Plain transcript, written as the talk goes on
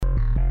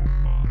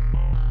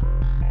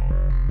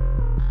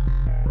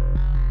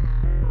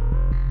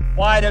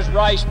Why does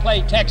Rice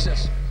play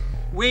Texas?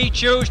 We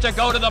choose to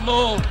go to the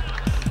moon.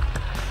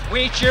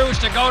 We choose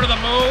to go to the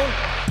moon.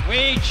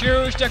 We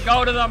choose to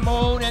go to the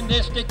moon in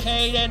this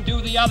decade and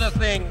do the other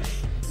things,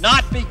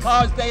 not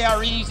because they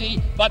are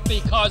easy, but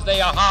because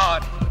they are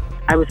hard.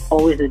 I was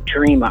always a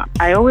dreamer.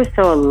 I always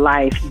saw a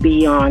life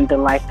beyond the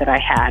life that I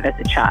had as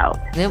a child.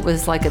 It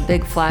was like a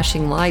big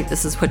flashing light.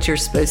 This is what you're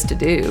supposed to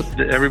do.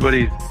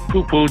 Everybody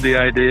poo-pooed the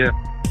idea.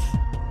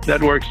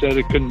 Network said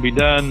it couldn't be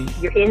done.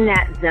 You're in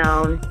that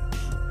zone,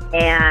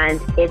 and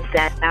it's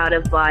that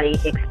out-of-body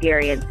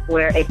experience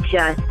where it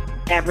just,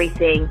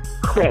 everything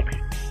clicks.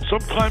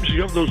 Sometimes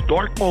you have those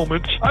dark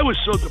moments. I was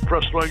so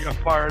depressed when I got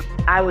fired.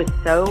 I was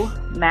so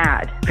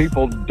mad.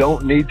 People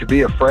don't need to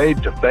be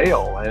afraid to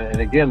fail. And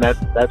again,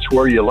 that's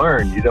where you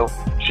learn. You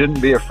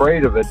shouldn't be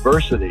afraid of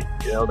adversity.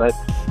 You know,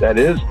 that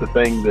is the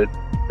thing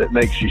that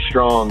makes you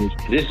strong.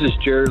 This is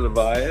Jerry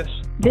Levias.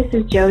 This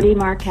is Jody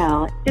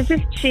Markel. This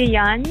is Chi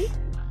Yun.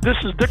 This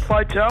is Dick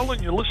Vitale,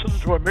 and you're listening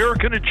to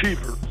American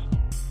Achievers.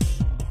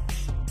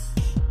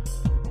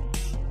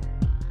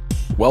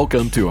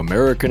 Welcome to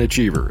American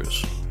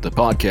Achievers, the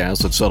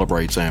podcast that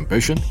celebrates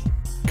ambition,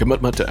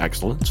 commitment to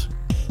excellence,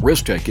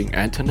 risk-taking,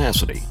 and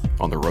tenacity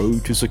on the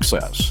road to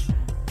success.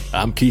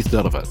 I'm Keith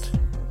Dunavant.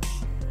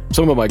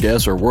 Some of my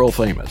guests are world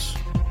famous.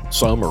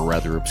 Some are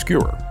rather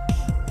obscure.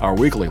 Our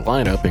weekly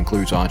lineup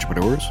includes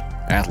entrepreneurs,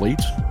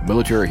 athletes,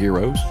 military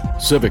heroes,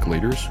 civic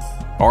leaders,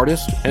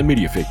 artists, and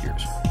media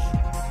figures.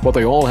 What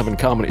they all have in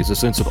common is a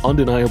sense of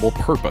undeniable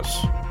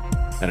purpose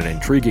and an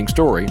intriguing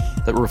story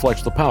that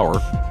reflects the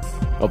power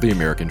of the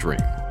American dream.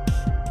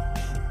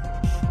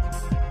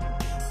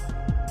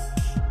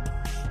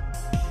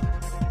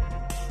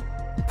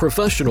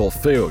 Professional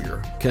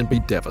failure can be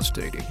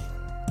devastating.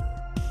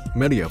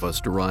 Many of us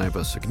derive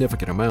a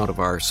significant amount of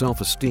our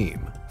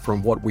self-esteem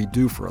from what we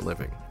do for a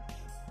living.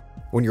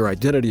 When your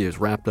identity is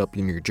wrapped up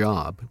in your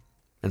job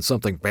and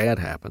something bad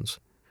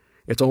happens,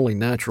 it's only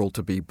natural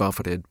to be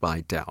buffeted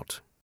by doubt.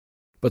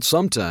 But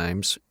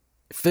sometimes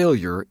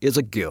failure is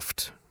a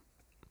gift.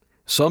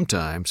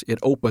 Sometimes it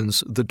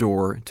opens the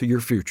door to your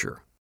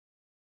future.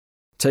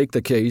 Take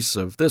the case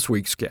of this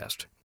week's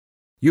guest.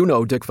 You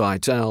know Dick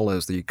Vitale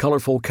as the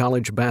colorful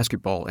college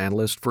basketball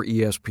analyst for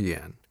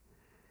ESPN.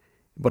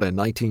 But in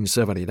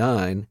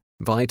 1979,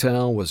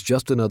 Vitale was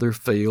just another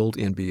failed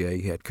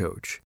NBA head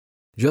coach.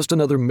 Just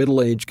another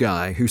middle-aged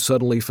guy who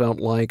suddenly felt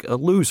like a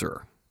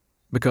loser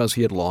because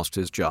he had lost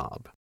his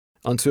job.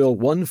 Until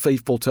one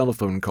fateful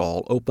telephone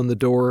call opened the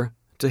door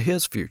to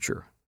his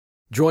future.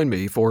 Join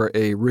me for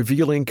a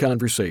revealing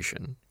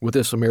conversation with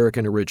this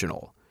American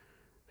original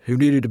who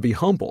needed to be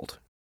humbled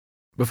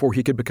before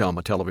he could become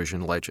a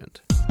television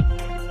legend.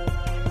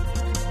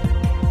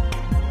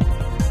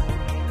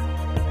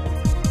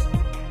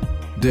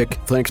 Dick,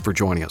 thanks for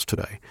joining us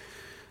today.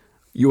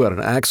 You had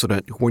an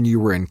accident when you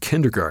were in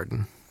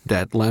kindergarten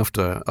that left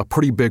a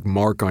pretty big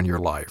mark on your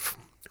life.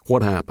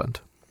 What happened?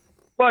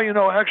 Well,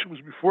 actually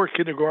it was before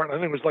kindergarten. I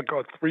think it was like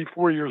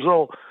 3-4 years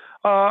old.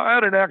 I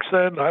had an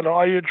accident, I had an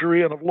eye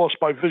injury, and I've lost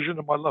my vision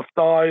in my left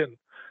eye, and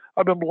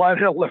I've been blind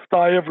in the left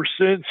eye ever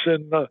since.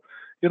 And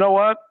you know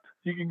what?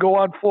 You can go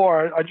on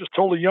far. I just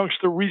told a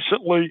youngster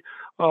recently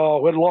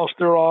who had lost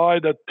their eye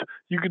that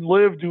you can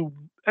live, do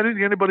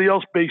anything anybody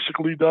else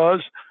basically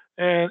does.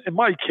 And in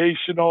my case,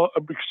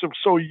 because I'm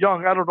so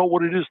young, I don't know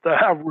what it is to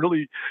have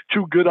really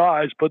two good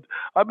eyes, but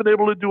I've been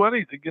able to do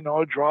anything.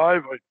 I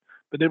drive, I've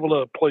been able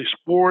to play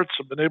sports,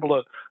 I've been able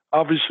to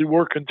obviously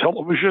work in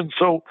television.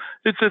 So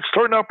it's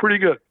turned out pretty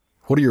good.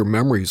 What are your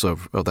memories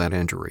of that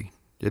injury?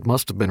 It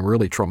must have been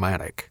really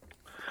traumatic.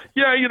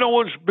 Yeah,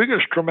 what's the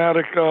biggest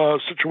traumatic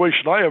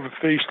situation I ever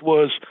faced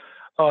was,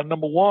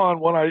 number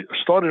one, when I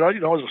started, I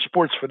was a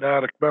sports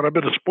fanatic, man. I've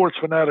been a sports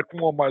fanatic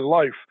all my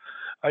life.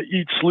 I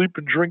eat, sleep,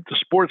 and drink the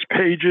sports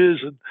pages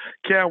and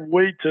can't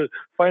wait to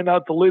find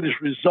out the latest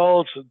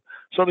results. And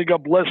suddenly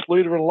got blessed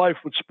later in life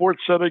with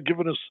SportsCenter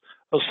giving us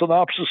a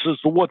synopsis as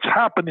to what's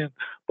happening.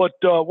 But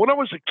when I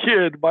was a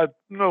kid, about,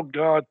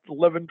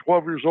 11,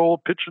 12 years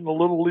old, pitching the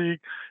Little League,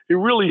 it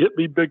really hit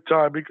me big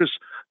time because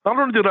not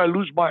only did I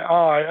lose my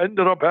eye, I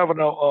ended up having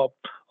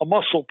a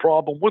muscle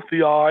problem with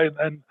the eye.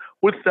 And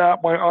with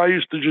that, my eye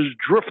used to just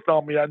drift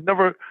on me. I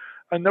never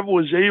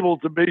was able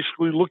to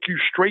basically look you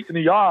straight in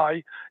the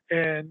eye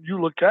and you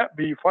look at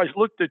me. If I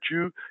looked at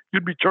you,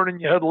 you'd be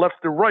turning your head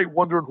left or right,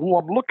 wondering who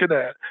I'm looking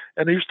at.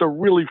 And it used to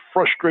really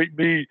frustrate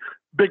me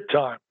big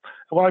time.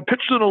 And when I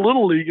pitched in a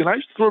Little League, and I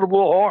used to throw the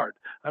ball hard.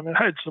 I mean,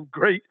 I had some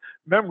great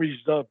memories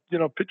of,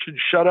 pitching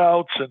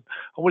shutouts, and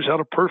I always had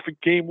a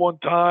perfect game one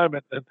time.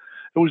 And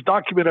it was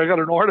documented. I got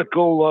an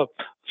article,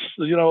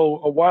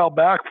 a while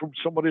back from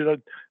somebody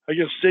that I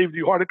guess saved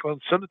the article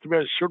and sent it to me.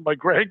 I showed my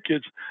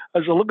grandkids. I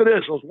said, look at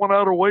this. I was 1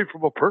 out away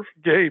from a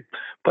perfect game.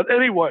 But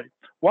anyway,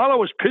 while I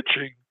was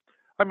pitching,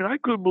 I mean, I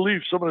couldn't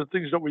believe some of the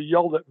things that were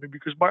yelled at me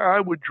because my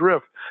eye would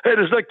drift. Hey,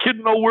 does that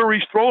kid know where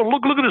he's throwing?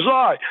 Look at his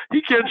eye.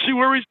 He can't see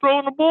where he's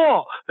throwing the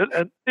ball.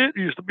 And it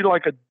used to be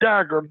like a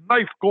dagger,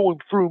 knife going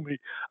through me.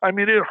 I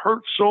mean, it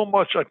hurt so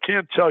much, I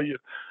can't tell you.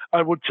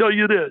 I would tell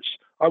you this.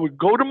 I would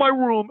go to my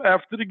room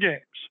after the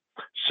games.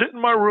 sit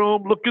in my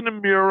room, look in the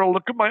mirror,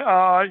 look at my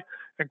eye,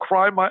 and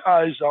cry my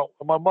eyes out.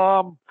 And my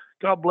mom,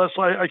 God bless,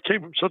 I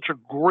came from such a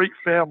great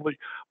family.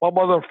 My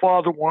mother and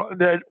father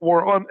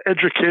were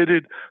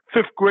uneducated,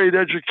 fifth grade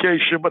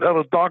education, but had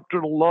a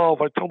doctorate of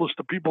love. I tell this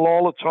to people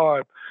all the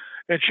time.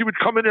 And she would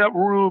come in that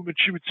room and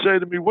she would say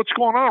to me, "What's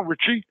going on,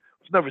 Richie?" It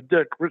was never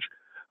Dick, Rich.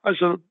 I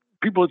said,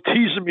 "People are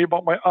teasing me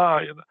about my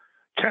eye, and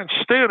I can't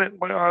stand it.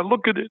 My eye,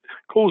 look at it,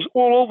 goes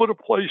all over the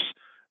place."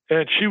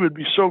 And she would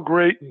be so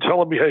great and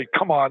telling me, "Hey,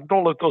 come on,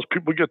 don't let those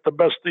people get the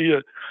best of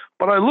you."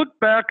 But I look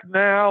back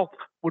now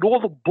with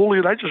all the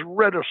bullying. I just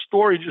read a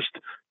story just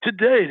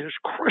today. It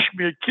just crushed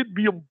me. A kid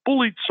being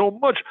bullied so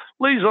much,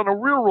 lays on the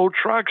railroad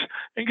tracks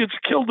and gets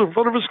killed in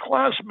front of his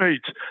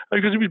classmates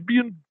because he was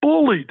being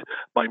bullied.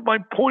 My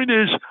point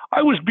is,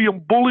 I was being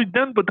bullied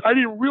then, but I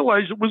didn't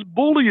realize it was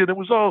bullying. It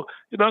was all,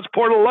 it's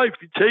part of life.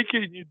 You take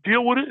it and you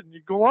deal with it and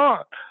you go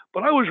on.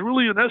 But I was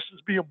really, in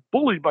essence, being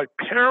bullied by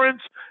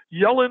parents,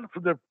 yelling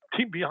from the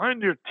team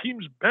behind their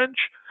team's bench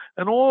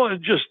and all,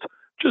 and just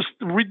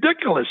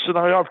ridiculous. And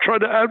I've tried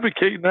to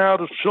advocate now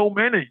to so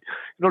many,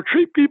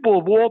 treat people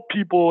of all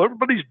people.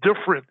 Everybody's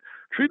different.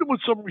 Treat them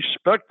with some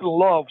respect and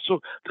love. So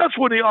that's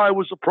when the eye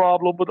was a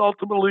problem. But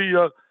ultimately,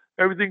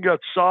 everything got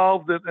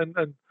solved.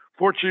 And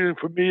fortunately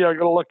for me, I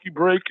got a lucky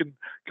break and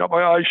got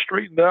my eyes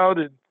straightened out,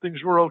 and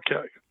things were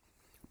okay.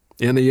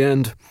 In the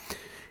end,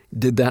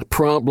 did that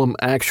problem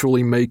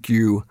actually make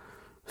you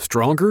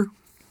stronger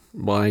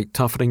by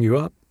toughening you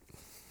up?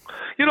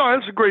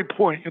 That's a great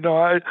point.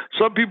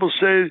 Some people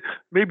say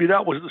maybe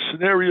that was the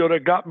scenario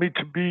that got me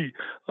to be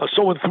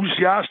so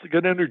enthusiastic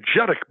and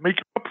energetic,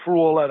 making up for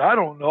all that. I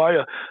don't know.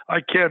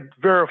 I can't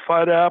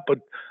verify that, but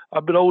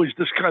I've been always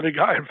this kind of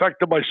guy. In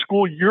fact, in my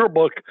school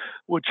yearbook,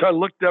 which I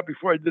looked at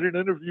before I did an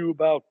interview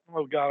about,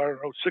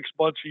 6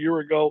 months, a year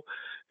ago,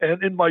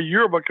 and in my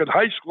yearbook in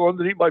high school,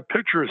 underneath my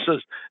picture, it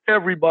says,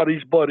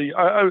 "Everybody's buddy."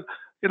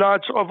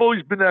 I've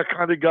always been that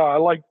kind of guy. I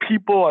like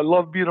people. I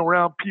love being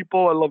around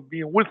people. I love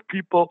being with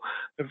people.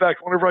 In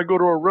fact, whenever I go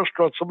to a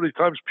restaurant, so many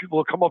times people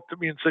will come up to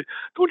me and say,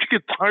 "Don't you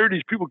get tired of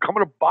these people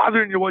coming up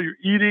bothering you while you're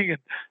eating and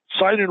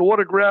signing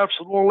autographs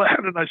and all that?"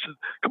 And I said,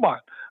 "Come on.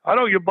 I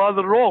don't get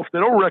bothered at all. If they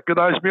don't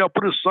recognize me, I'll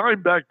put a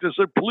sign back there that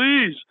says,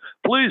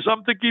 please,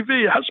 I'm Dickie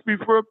V. Ask me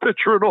for a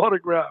picture and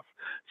autograph."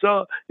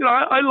 So,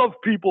 I love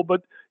people,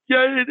 but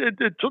yeah,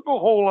 it took a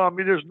hold on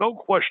me. There's no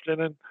question.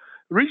 And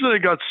the reason it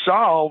got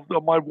solved,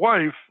 my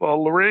wife,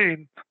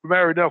 Lorraine,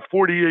 married now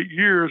 48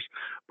 years,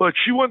 but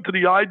she went to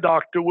the eye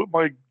doctor with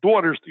my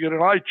daughters to get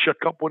an eye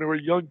checkup when they were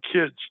young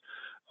kids.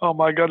 Oh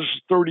my God, this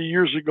is 30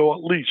 years ago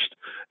at least.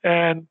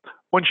 And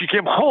when she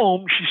came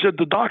home, she said,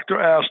 the doctor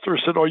asked her,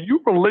 said, "Are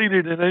you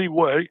related in any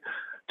way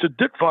to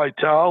Dick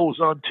Vitale, who's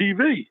on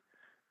TV?"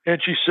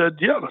 And she said,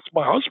 "Yeah, that's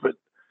my husband."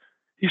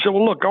 He said,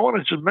 "Well, look, I want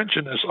to just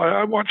mention this.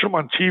 I watch him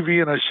on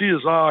TV and I see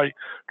his eye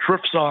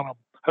drifts on him.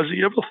 Has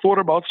he ever thought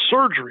about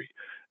surgery?"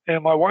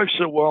 And my wife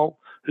said, "Well,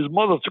 his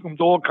mother took him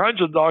to all kinds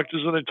of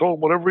doctors and they told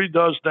him whatever he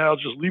does now,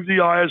 just leave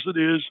the eye as it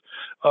is.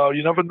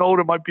 You never know,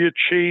 there might be a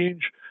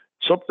change,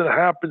 something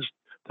happens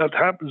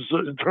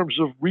in terms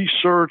of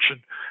research, and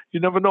you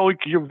never know, you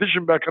can get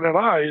vision back in that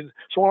eye." And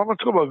so I'm not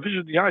talking about vision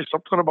in the eye, so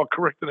I'm talking about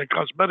correcting it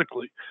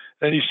cosmetically.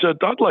 And he said,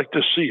 "I'd like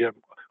to see him,"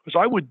 because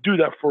I would do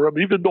that for him,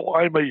 even though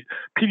I'm a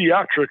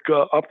pediatric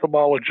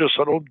ophthalmologist.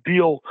 I don't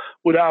deal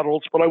with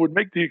adults, but I would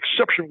make the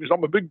exception because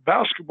I'm a big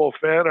basketball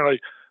fan, and I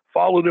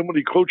followed him when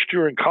he coached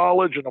here in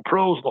college and the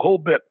pros, the whole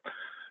bit.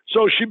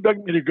 So she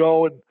begged me to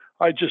go, and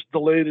I just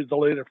delayed it.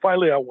 And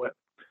finally I went.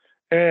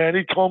 And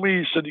he told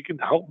me, he said, "You can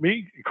help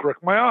me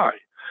correct my eye."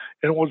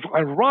 And it was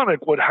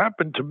ironic what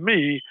happened to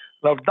me,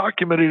 and I've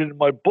documented it in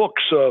my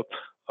books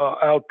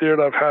out there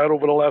that I've had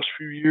over the last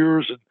few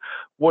years. And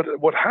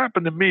what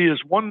happened to me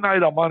is one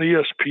night I'm on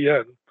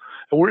ESPN,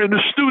 and we're in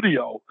the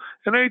studio.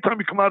 And anytime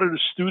you come out of the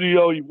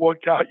studio, you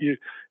walk out, you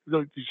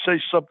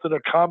say something, a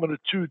comment or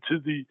two to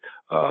the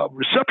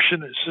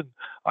receptionist. And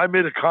I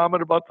made a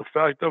comment about the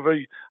fact of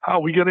how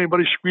we get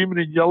anybody screaming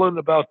and yelling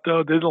about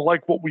they didn't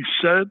like what we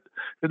said.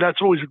 And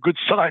that's always a good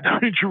sign. I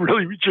mean, you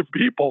really reach your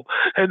people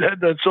and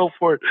so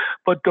forth.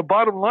 But the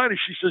bottom line is,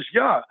 she says,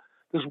 "Yeah,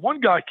 there's one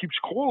guy keeps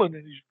calling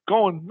and he's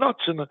going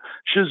nuts." And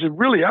she says, "It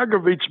really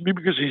aggravates me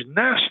because he's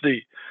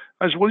nasty."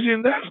 I said, "What is he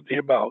nasty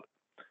about?"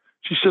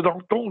 She said,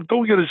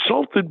 don't get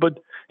insulted, but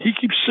he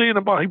keeps saying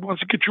about he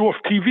wants to get you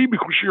off TV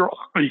because you're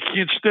on. He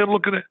can't stand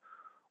looking at.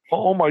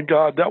 Oh my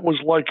God, that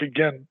was like,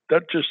 again,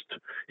 that just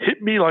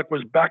hit me like I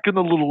was back in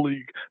the Little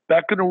League,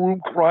 back in the room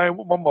crying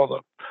with my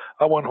mother.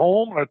 I went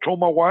home and I told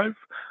my wife,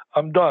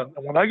 "I'm done."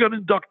 And when I got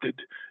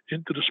inducted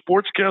into the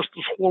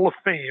Sportscasters Hall of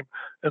Fame,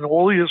 and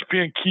all the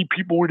ESPN key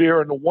people were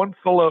there, and the one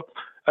fella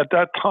at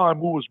that time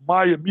who was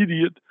my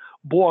immediate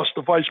boss,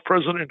 the vice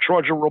president in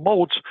charge of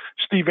remotes,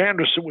 Steve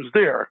Anderson, was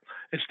there.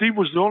 And Steve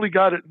was the only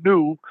guy that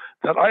knew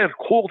that I had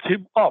called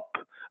him up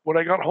when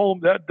I got home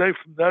that day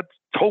from that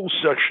toll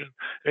session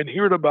and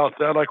hearing about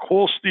that. I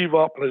called Steve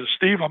up and I said,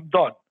 "Steve, I'm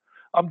done.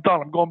 I'm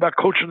going back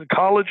coaching in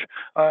college.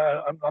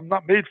 I'm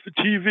not made for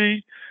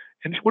TV."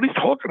 And he said, "What are you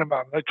talking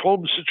about?" And I told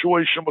him the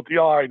situation with the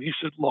eye. And he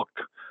said,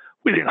 "Look,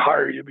 We didn't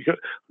hire you because,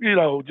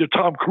 you're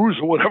Tom Cruise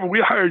or whatever.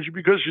 We hired you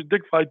because you're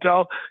Dick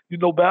Vitale, you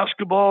know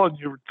basketball, and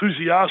you're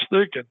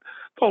enthusiastic, and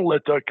don't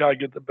let that guy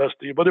get the best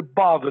of you. But it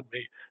bothered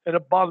me, and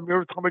it bothered me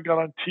every time I got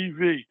on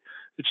TV.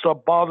 It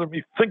started bothering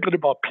me thinking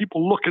about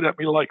people looking at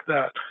me like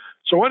that.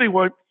 So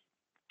anyway,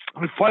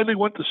 I finally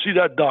went to see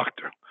that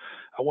doctor.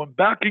 I went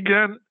back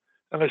again,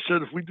 and I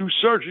said, if we do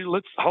surgery,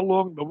 how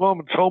long? The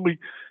woman told me.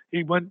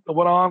 He went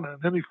on,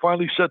 and then he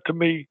finally said to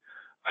me,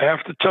 I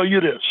have to tell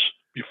you this.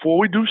 Before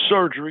we do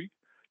surgery,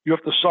 you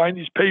have to sign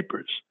these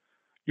papers.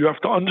 You have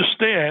to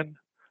understand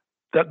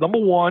that, number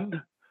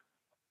one,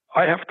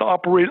 I have to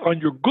operate on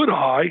your good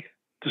eye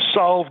to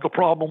solve the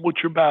problem with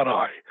your bad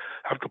eye.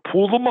 I have to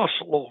pull the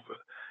muscle over.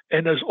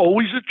 And there's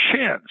always a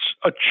chance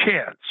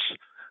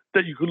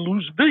that you could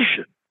lose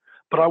vision.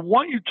 But I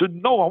want you to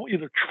know, I want you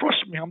to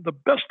trust me. I'm the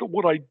best at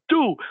what I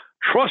do.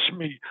 Trust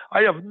me.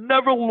 I have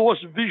never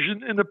lost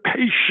vision in a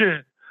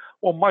patient.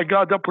 Oh, my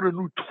God, that put a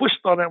new twist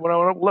on it when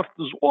I left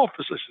his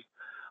office. I said,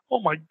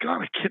 oh, my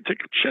God, I can't take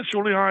a chance. The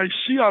only eye I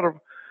see out of,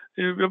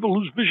 if you ever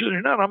lose vision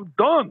in that, I'm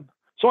done.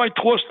 So I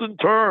tossed and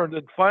turned.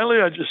 And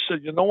finally, I just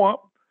said, you know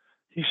what?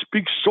 He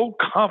speaks so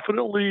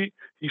confidently.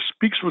 He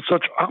speaks with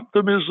such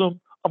optimism.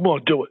 I'm going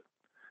to do it.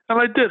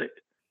 And I did it.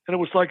 And it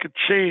was like a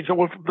change. I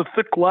went from the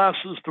thick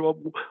glasses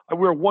to I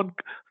wear one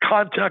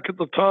contact at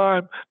the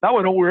time. Now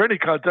I don't wear any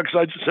contacts.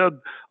 I just had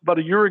about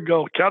a year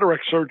ago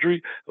cataract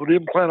surgery with the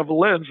implant of a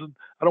lens, and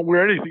I don't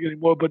wear anything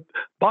anymore. But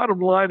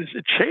bottom line is,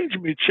 it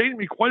changed me. It changed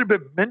me quite a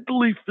bit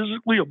mentally,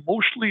 physically,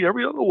 emotionally,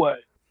 every other way.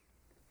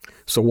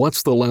 So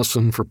what's the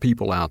lesson for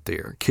people out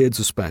there, kids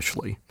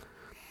especially,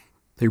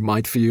 who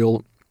might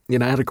feel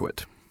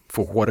inadequate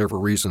for whatever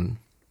reason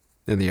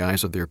in the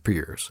eyes of their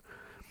peers?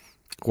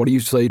 What do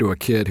you say to a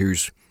kid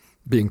who's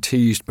being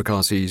teased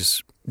because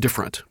he's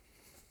different?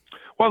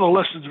 Well, the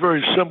lesson's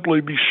very simply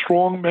be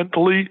strong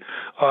mentally,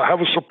 have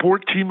a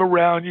support team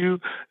around you,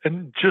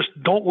 and just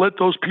don't let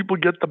those people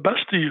get the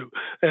best of you,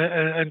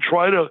 and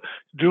try to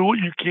do what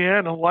you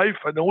can in life.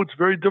 I know it's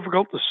very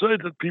difficult to say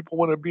that people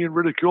want to be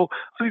ridiculed.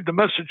 I think the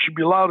message should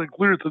be loud and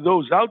clear to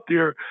those out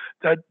there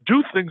that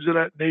do things of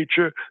that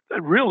nature,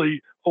 that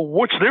really,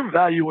 what's their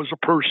value as a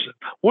person?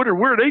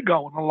 Where are they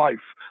going in life?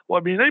 Well,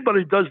 I mean,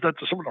 anybody does that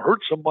to someone to hurt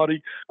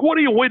somebody, go out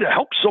of your way to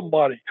help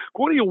somebody.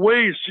 Go out of your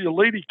way to see a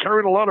lady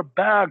carrying a lot of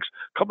bags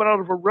coming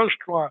out of a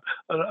restaurant,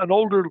 an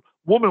older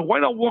woman. Why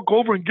not walk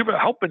over and give a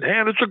helping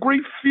hand? It's a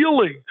great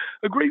feeling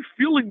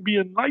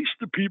being nice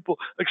to people,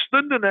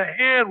 extending a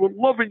hand with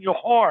love in your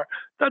heart.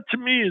 That to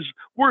me is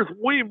worth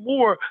way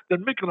more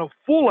than making a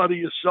fool out of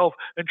yourself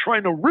and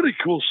trying to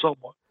ridicule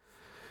someone.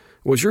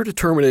 Was your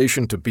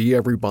determination to be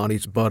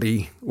everybody's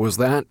buddy, was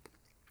that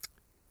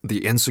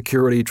the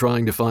insecurity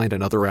trying to find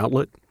another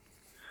outlet?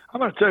 I'm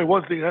going to tell you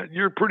one thing.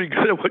 You're pretty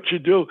good at what you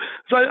do.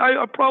 So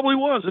I probably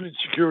was an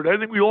insecurity. I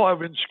think we all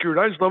have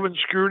insecurity. I just love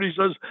insecurities.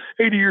 I was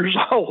 80 years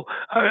old.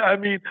 I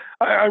mean,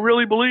 I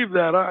really believe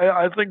that.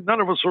 I think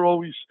none of us are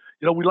always,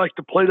 we like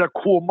to play that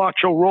cool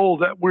macho role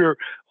that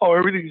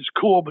everything is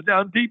cool. But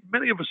down deep,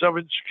 many of us have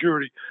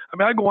insecurity. I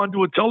mean, I go on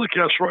to a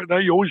telecast right now.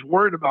 You're always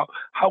worried about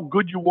how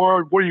good you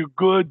are. Were you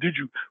good? Did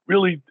you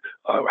really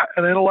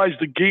analyze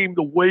the game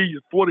the way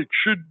you thought it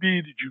should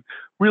be? Did you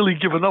really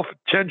give enough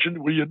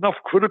attention? Were you enough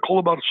critical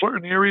about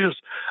certain areas?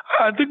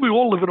 I think we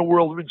all live in a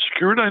world of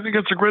insecurity. I think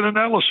that's a great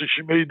analysis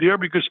you made there,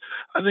 because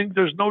I think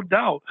there's no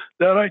doubt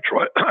that I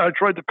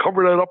tried to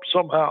cover that up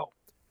somehow.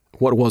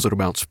 What was it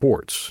about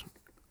sports,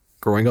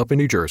 growing up in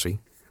New Jersey,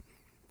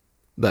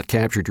 that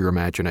captured your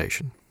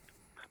imagination?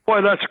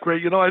 Boy, that's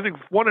great. I think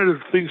one of the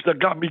things that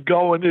got me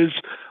going is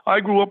I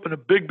grew up in a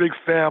big, big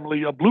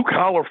family, a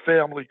blue-collar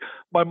family.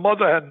 My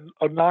mother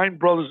had 9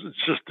 brothers and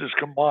sisters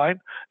combined,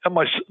 and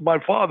my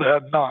father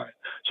had 9.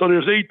 So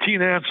there's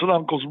 18 aunts and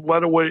uncles. By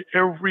the way,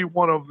 every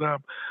one of them,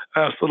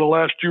 after the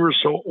last year or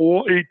so,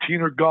 all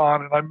 18 are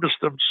gone, and I miss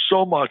them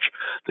so much.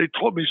 They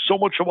taught me so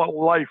much about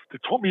life. They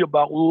taught me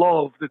about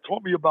love. They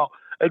taught me about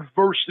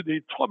adversity.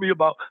 It taught me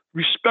about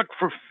respect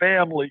for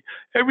family.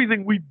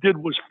 Everything we did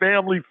was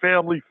family,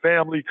 family,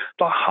 family.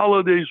 The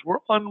holidays were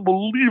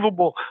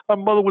unbelievable. My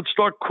mother would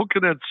start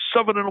cooking at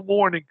 7 in the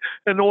morning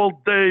and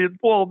all day and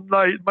all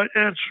night. My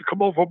aunts would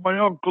come over, my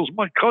uncles,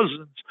 my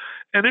cousins.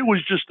 And it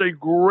was just a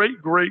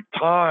great, great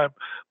time.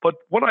 But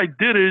what I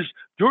did is,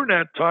 during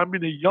that time,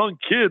 being a young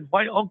kid,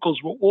 my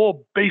uncles were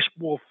all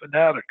baseball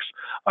fanatics.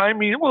 I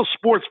mean,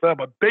 sports fan,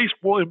 but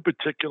baseball in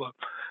particular.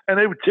 And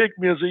they would take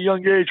me as a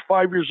young age,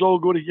 5 years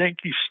old, go to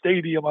Yankee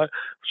Stadium. I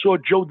saw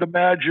Joe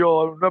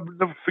DiMaggio. I'll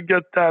never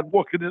forget that,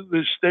 walking into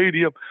the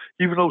stadium,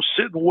 even though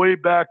sitting way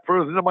back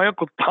further. And then my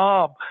Uncle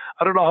Tom,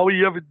 I don't know how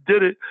he ever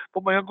did it,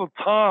 but my Uncle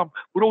Tom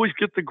would always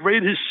get the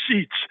greatest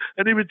seats.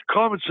 And he would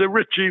come and say,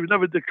 Richie, we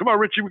never did. Come on,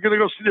 Richie, we're going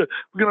to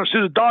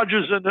see the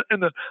Dodgers and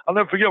the I'll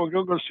never forget, we're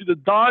going to go see the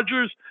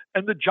Dodgers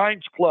and the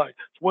Giants play.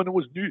 It's when it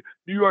was New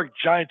York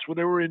Giants, when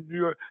they were in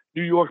New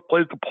New York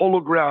played at the Polo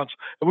Grounds,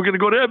 and we're going to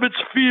go to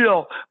Ebbets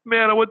Field.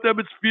 Man, I went to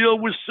Ebbets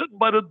Field. We're sitting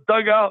by the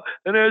dugout,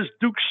 and there's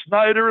Duke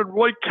Snider and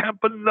Roy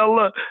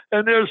Campanella,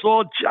 and there's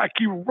all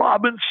Jackie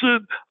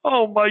Robinson.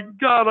 Oh, my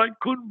God, I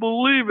couldn't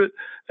believe it.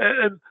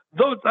 And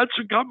that's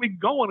what got me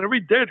going. Every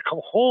day I'd come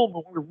home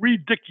and would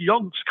read Dick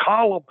Young's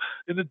column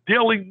in the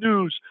Daily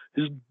News.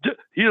 He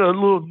had a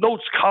little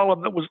notes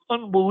column that was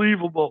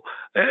unbelievable.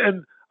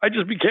 And I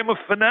just became a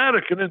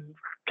fanatic, and then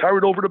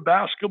carried over to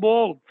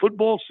basketball,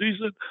 football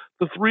season,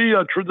 the three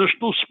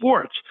traditional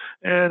sports.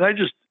 And I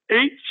just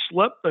ate,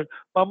 slept. And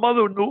my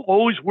mother knew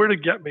always where to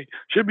get me.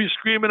 She'd be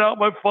screaming out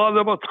my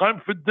father about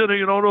time for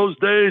dinner, those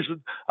days.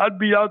 And I'd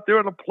be out there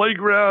on the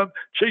playground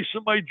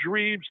chasing my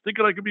dreams,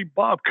 thinking I could be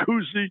Bob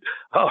Cousy.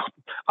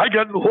 I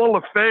got in the Hall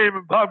of Fame,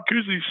 and Bob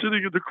Cousy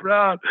sitting in the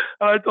crowd.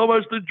 And I told him I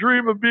was the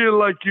dream of being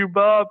like you,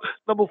 Bob.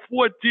 Number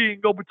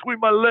 14, go between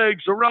my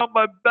legs, around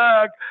my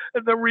back.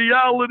 And the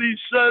reality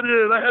set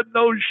in. I had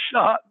no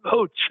shot,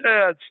 no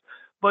chance.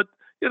 But,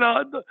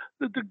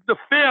 the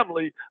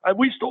family,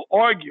 we used to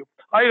argue.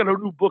 I got a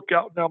new book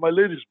out now. My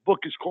latest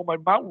book is called My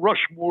Mount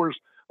Rushmores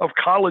of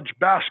College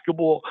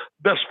Basketball.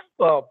 Best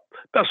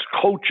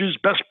coaches,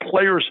 best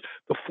players,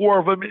 the four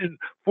of them in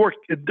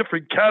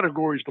different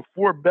categories, the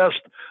four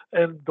best.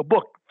 And the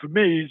book for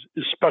me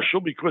is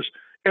special because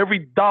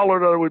every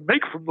dollar that I would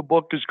make from the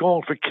book is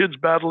going for kids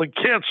battling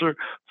cancer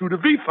through the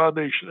V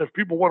Foundation. If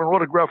people want an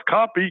autographed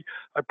copy,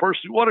 I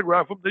personally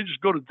autograph them. They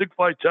just go to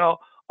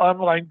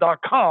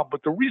DickVitale.online.com.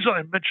 But the reason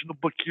I mention the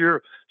book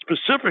here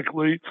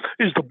specifically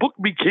is the book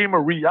became a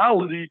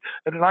reality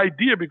and an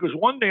idea because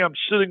one day I'm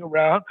sitting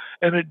around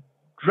and it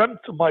dreamt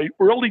of my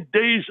early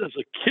days as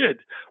a kid.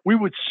 We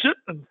would sit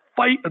and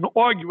fight and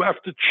argue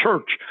after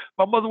church.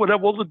 My mother would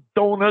have all the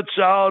donuts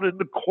out and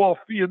the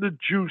coffee and the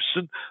juice,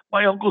 and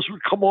my uncles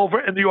would come over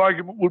and the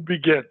argument would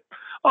begin.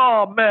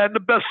 Oh, man, the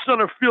best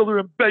center fielder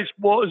in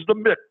baseball is the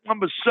Mick,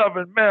 number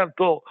 7,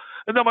 Mantle.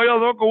 And then my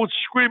other uncle would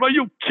scream, are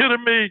you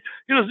kidding me?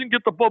 He doesn't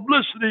get the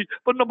publicity,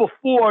 but number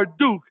 4,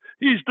 Duke,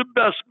 he's the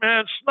best,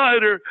 man,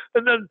 Snider.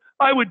 And then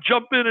I would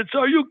jump in and say,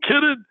 are you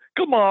kidding?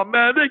 Come on,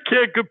 man, they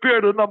can't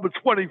compare to number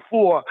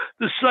 24,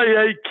 the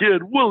Say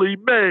kid, Willie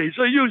Mays.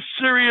 Are you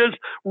serious?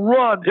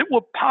 Run, hit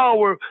with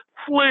power,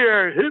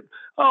 flair, hit.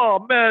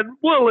 Oh, man,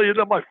 Willie. And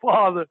then my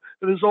father,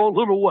 in his own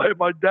little way,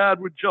 my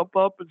dad would jump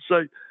up and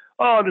say,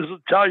 oh, this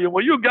Italian,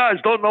 well, you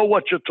guys don't know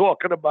what you're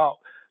talking about.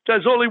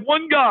 There's only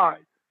one guy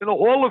in the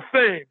Hall of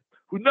Fame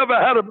who never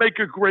had to make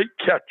a great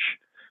catch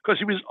because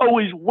he was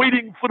always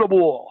waiting for the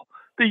ball.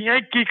 The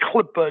Yankee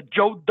Clipper,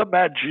 Joe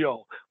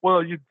DiMaggio.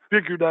 Well, you'd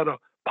figure that a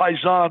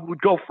Paisan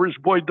would go for his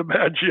boy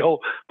DiMaggio.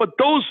 But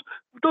those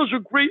are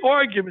great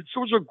arguments.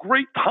 Those are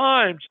great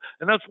times.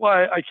 And that's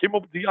why I came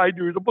up with the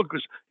idea of the book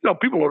because,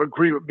 people don't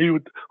agree with me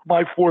with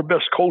my 4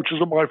 best coaches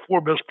and my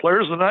 4 best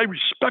players. And I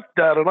respect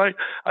that. And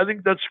I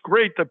think that's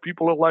great that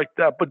people are like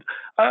that. But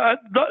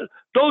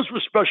those were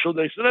special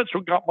days. And that's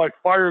what got my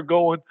fire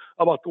going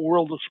about the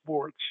world of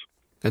sports.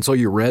 And so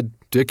you read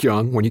Dick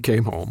Young when you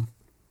came home.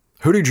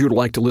 Who did you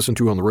like to listen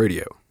to on the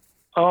radio?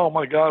 Oh,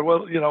 my God.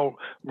 Well,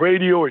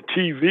 radio or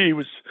TV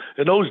was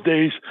in those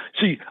days.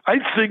 See, I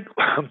think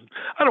I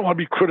don't want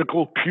to be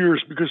critical of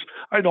peers because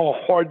I know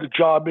how hard the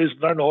job is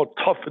and I know how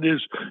tough it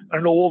is. I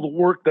know all the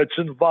work that's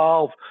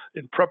involved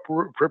in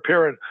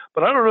preparing.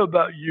 But I don't know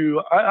about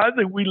you. I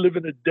think we live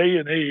in a day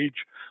and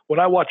age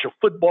when I watch a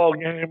football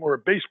game or a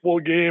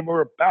baseball game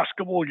or a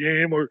basketball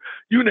game or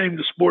you name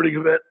the sporting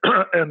event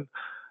and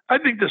I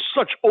think there's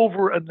such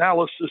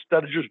over-analysis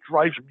that it just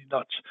drives me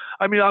nuts.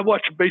 I mean, I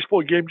watched a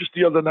baseball game just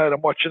the other night.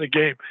 I'm watching a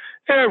game.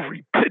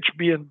 Every pitch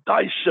being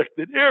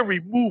dissected,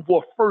 every move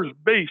off first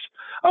base.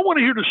 I want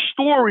to hear the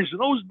stories. In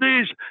those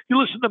days, you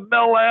listen to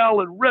Mel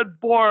Allen, Red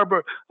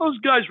Barber. Those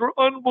guys were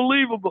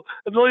unbelievable.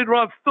 And later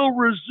on, Phil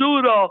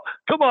Rizzuto.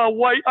 Come on,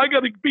 White. I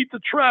got to beat the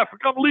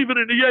traffic. I'm leaving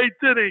in the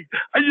 8th inning.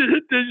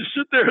 You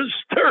sit there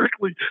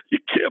hysterically. You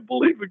can't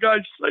believe a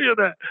guy's saying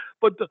that.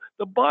 But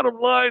the bottom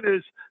line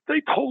is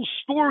they told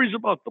stories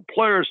about the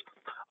players.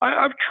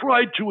 I've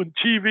tried to in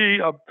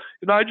TV, I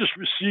just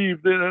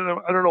received, and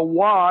I don't know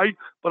why,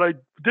 but I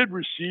did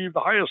receive the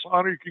highest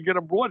honor you can get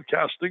in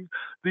broadcasting,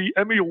 the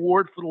Emmy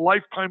Award for the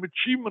Lifetime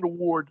Achievement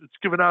Award. It's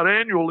given out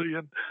annually,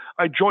 and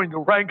I joined the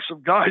ranks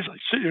of guys. I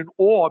sit in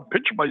awe and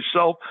pinch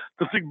myself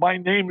to think my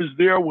name is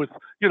there with,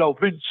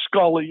 Vince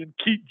Scully and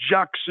Keith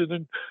Jackson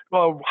and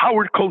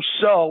Howard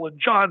Cosell and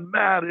John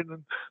Madden,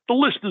 and the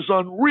list is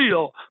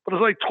unreal. But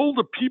as I told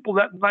the people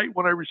that night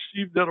when I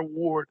received that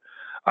award,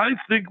 I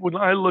think when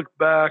I look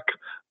back,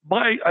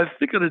 when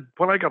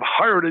I got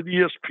hired at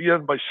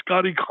ESPN by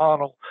Scotty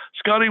Connell,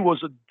 Scotty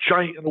was a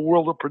giant in the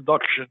world of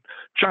production.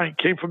 Giant,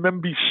 came from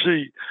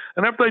NBC.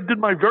 And after I did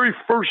my very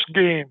first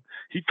game,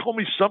 he told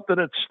me something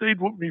that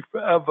stayed with me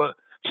forever,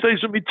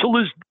 stays with me till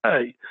this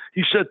day.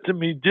 He said to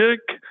me,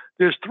 Dick,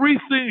 there's 3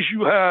 things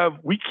you have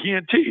we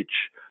can't teach.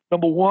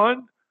 Number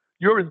 1,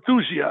 your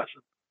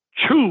enthusiasm.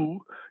 2,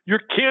 your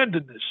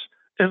candidness.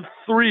 And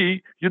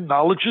 3, your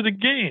knowledge of the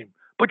game.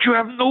 But you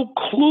have no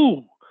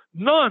clue,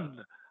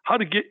 none, how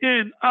to get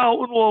in,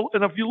 out, and all.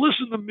 And if you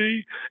listen to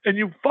me and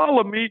you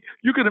follow me,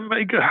 you're going to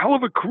make a hell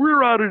of a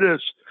career out of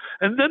this.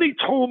 And then he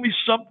told me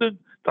something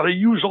that I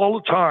use all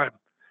the time.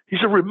 He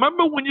said,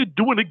 remember when you're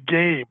doing a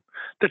game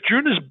that you're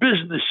in this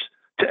business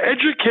to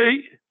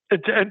educate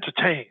and to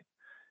entertain.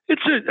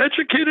 It's it.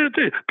 Educate and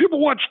entertain. People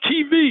watch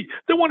TV.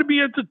 They want to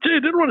be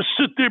entertained. They don't want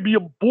to sit there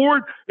being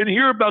bored and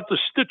hear about the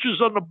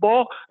stitches on the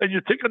ball and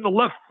you're taking the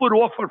left foot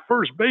off at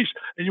first base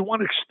and you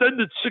want to extend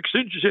it 6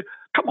 inches.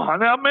 Come on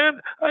now,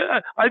 man.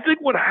 I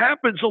think what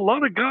happens, a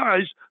lot of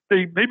guys,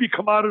 they maybe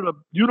come out of a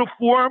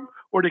uniform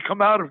or they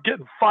come out of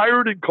getting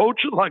fired in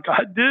coaching like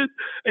I did,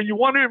 and you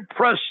want to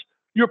impress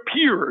your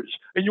peers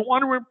and you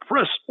want to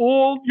impress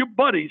all your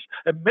buddies,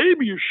 and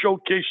maybe you're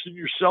showcasing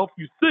yourself,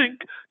 you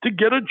think, to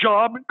get a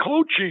job in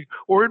coaching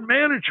or in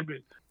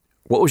management.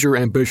 What was your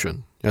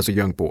ambition as a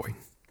young boy?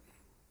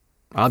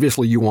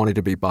 Obviously you wanted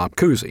to be Bob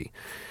Cousy,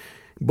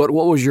 but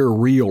what was your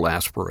real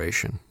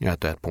aspiration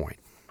at that point?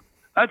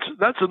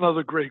 That's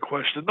another great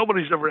question.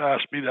 Nobody's ever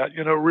asked me that,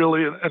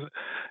 really,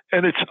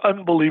 and it's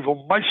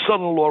unbelievable. My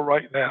son-in-law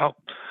right now,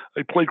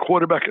 he played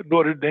quarterback at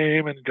Notre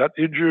Dame and got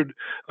injured.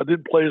 I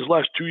didn't play his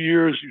last 2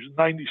 years. He was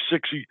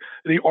 96. In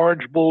the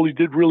Orange Bowl, he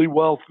did really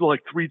well, threw like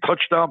 3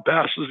 touchdown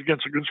passes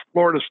against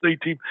Florida State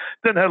team.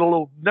 Then had a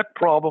little neck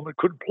problem and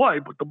couldn't play.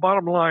 But the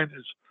bottom line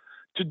is,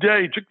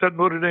 today, he took that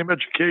Notre Dame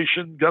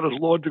education, got his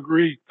law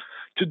degree.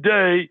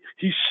 Today,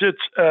 he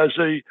sits as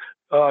a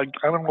I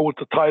don't know what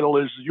the title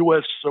is,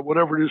 U.S. or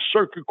whatever it is,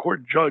 circuit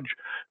court judge,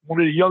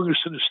 one of the youngest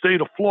in the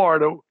state of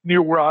Florida,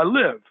 near where I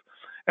live.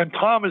 And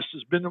Thomas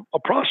has been a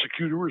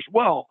prosecutor as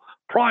well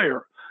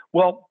prior.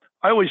 Well,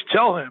 I always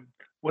tell him,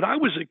 when I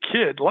was a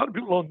kid, a lot of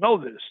people don't know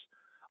this,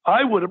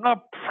 I'm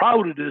not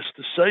proud of this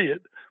to say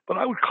it, but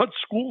I would cut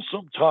school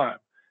sometime.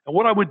 And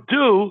what I would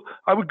do,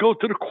 I would go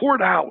to the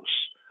courthouse.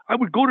 I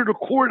would go to the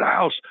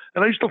courthouse,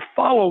 and I used to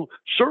follow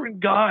certain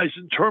guys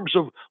in terms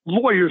of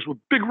lawyers with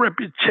big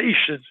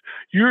reputations.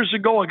 Years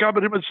ago, a guy by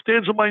the name that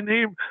stands in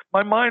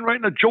my mind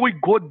right now, Joey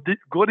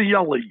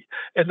Gordielli,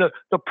 and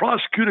the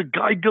prosecutor,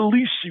 Guy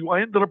Galisi, who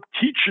I ended up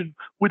teaching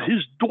with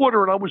his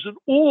daughter, and I was in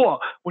awe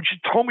when she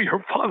told me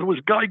her father was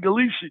Guy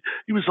Galisi.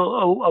 He was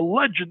a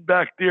legend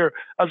back there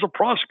as a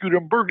prosecutor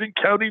in Bergen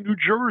County, New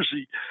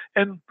Jersey.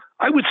 And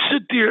I would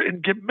sit there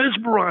and get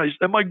mesmerized,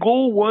 and my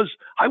goal was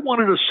I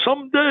wanted to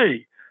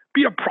someday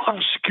be a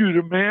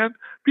prosecutor, man.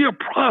 Be a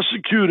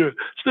prosecutor.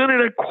 Stand in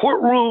that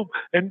courtroom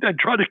and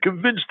try to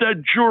convince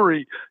that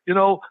jury,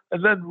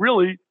 And then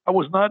really, I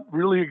was not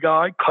really a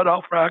guy cut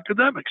out for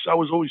academics. I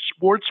was always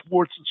sports.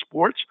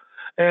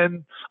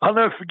 And I'll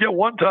never forget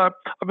one time,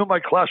 I'm in my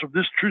class with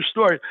this true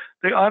story.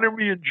 They honored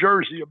me in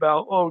Jersey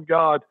about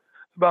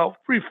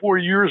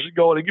 3-4 years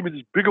ago. And they gave me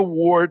this big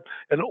award.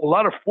 And a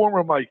lot of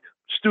former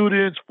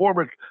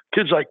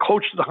kids I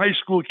coached in high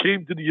school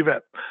came to the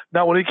event.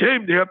 Now, when they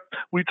came there,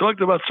 we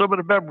talked about some of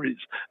the memories.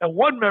 And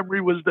one memory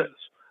was this.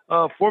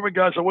 Former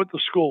guys I went to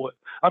school with.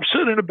 I'm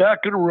sitting in the back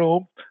of the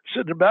room,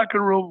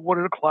 one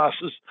of the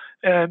classes,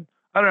 and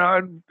I don't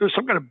know, there's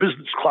some kind of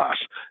business class.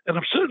 And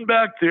I'm sitting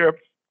back there,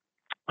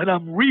 and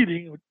I'm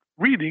reading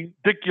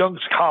Dick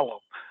Young's column.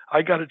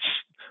 I got it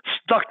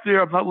stuck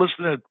there. I'm not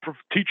listening to the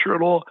teacher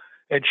at all.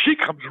 And she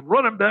comes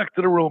running back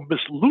to the room,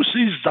 Miss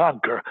Lucy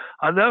Zonker.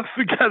 I'll never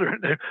forget her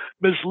name.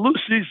 Miss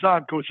Lucy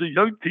Zonker was a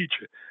young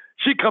teacher.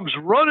 She comes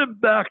running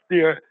back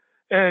there,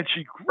 and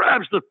she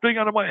grabs the thing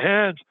out of my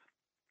hands.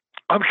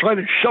 I'm trying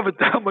to shove it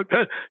down my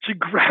pen. She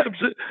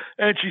grabs it,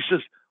 and she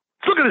says,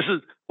 look at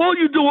this. All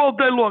you do all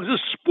day long is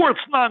this sports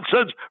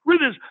nonsense.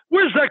 Read this.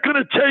 Where's that going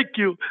to take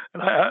you?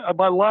 And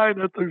my line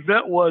at the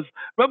event was,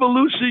 remember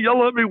Lucy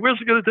yelling at me, where's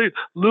it going to take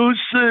you?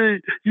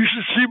 Lucy, you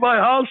should see my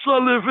house I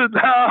live in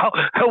now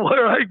and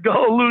where I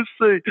go,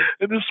 Lucy,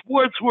 in the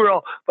sports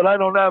world. But I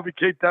don't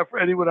advocate that for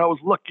anyone. I was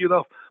lucky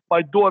enough.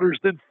 My daughters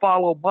didn't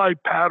follow my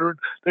pattern.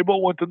 They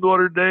both went to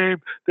Notre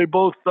Dame. They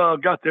both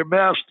got their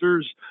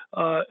masters.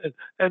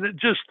 And it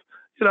just,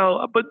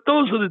 but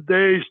those are the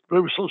days. They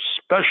were so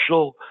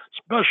special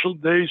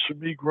days for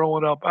me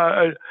growing up.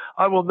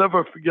 I will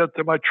never forget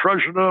them. I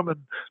treasure them, and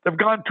they've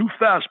gone too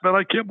fast, man.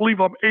 I can't believe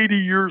I'm 80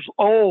 years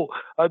old.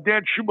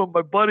 Dan Schumann,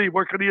 my buddy,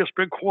 working at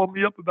ESPN, called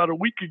me up about a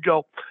week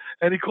ago,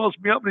 and he calls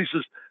me up and he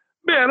says,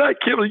 man, I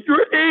can't believe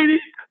you're 80.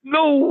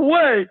 No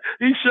way.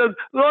 He said,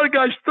 a lot of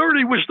guys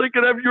 30 wish they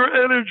could have your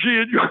energy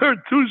and your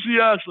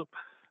enthusiasm.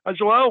 I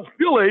said, well, I don't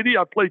feel 80.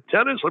 I played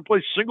tennis. I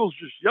played singles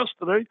just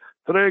yesterday.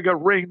 Today I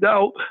got rained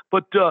out.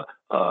 But the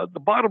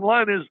bottom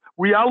line is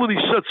reality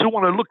sets in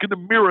when I look in the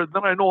mirror,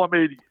 then I know I'm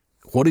 80.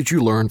 What did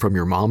you learn from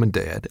your mom and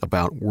dad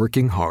about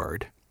working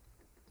hard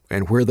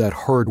and where that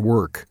hard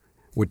work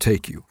would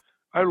take you?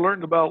 I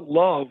learned about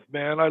love,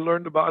 man. I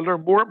learned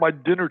more at my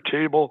dinner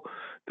table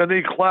than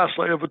any class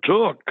I ever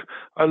took.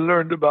 I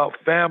learned about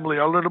family.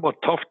 I learned about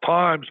tough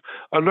times.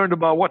 I learned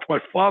about watch my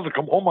father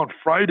come home on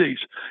Fridays.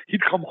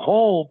 He'd come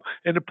home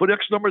and he'd put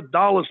X number of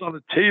dollars on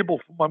the table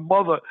for my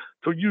mother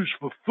to use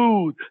for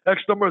food,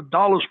 X number of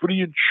dollars for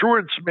the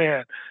insurance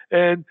man.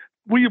 And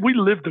we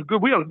lived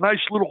we had a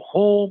nice little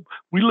home.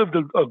 We lived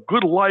a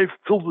good life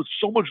filled with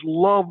so much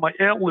love. My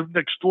aunt lived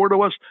next door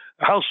to us.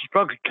 The house was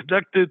probably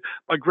connected.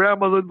 My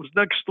grandmother was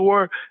next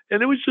door.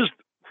 And it was just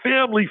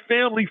family,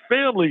 family,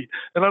 family.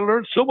 And I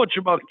learned so much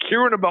about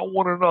caring about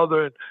one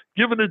another and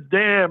giving a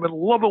damn and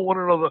loving one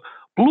another.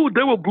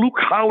 They were blue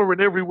collar in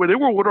every way. They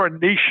were what our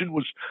nation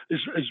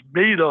is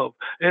made of.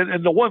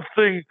 And the one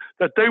thing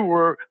that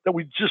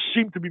we just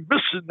seem to be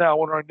missing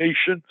now in our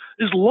nation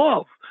is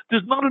love.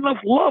 There's not enough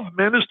love,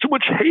 man. There's too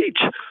much hate.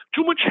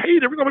 Too much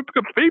hate. Every time I pick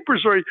up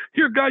papers or I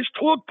hear guys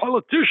talk,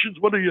 politicians,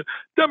 whether you're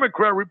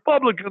Democrat,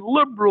 Republican,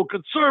 liberal,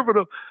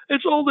 conservative,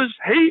 it's all this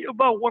hate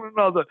about one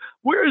another.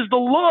 Where is the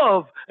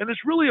love? And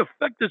it's really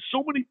affected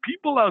so many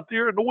people out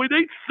there and the way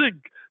they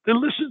think. They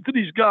listen to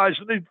these guys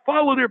and they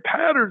follow their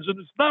patterns, and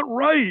it's not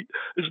right.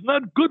 It's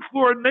not good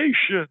for our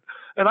nation.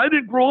 And I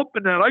didn't grow up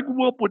in that. I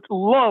grew up with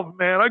love,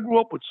 man. I grew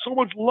up with so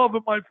much love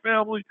in my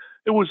family.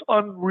 It was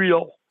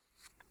unreal.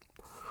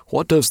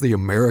 What does the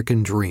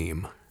American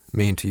dream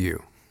mean to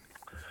you?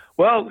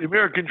 Well, the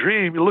American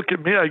dream, you look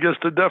at me, I guess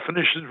the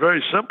definition is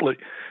very simply.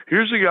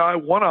 Here's a guy,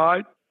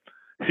 one-eyed.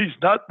 He's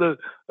not the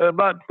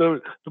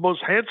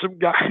most handsome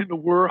guy in the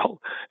world.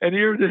 And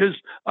here it is.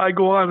 I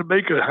go on and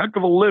make a heck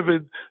of a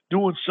living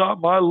doing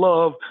something I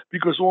love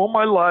because all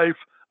my life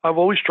I've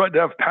always tried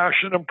to have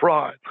passion and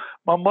pride.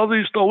 My mother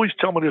used to always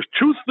tell me there's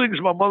two things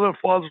my mother and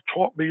father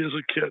taught me as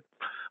a kid.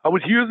 I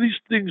would hear these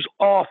things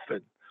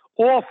often.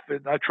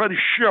 I try to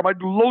share them. I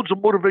do loads of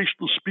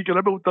motivational speaking.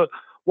 I've been with the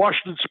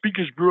Washington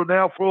Speakers Bureau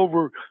now for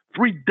over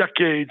 3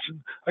 decades,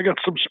 and I got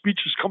some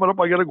speeches coming up.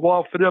 I got to go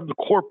out for them, the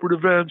corporate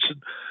events.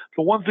 And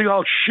the one thing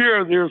I'll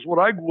share there is what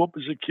I grew up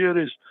as a kid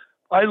is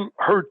I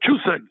heard 2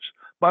 things.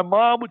 My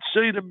mom would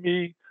say to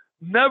me,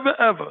 never,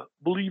 ever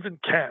believe in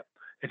can't.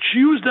 And she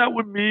used that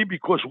with me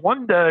because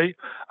one day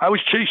I was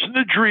chasing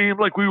a dream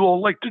like we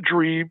all like to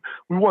dream.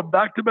 We won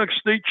back-to-back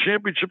state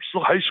championships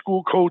as a high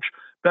school coach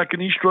back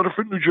in East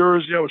Rutherford, New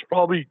Jersey. I was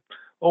probably,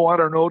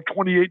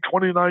 28,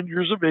 29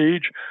 years of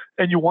age.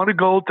 And you want to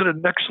go to the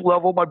next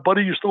level. My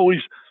buddy used to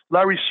always,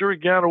 Larry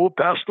Sirigliano, who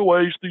passed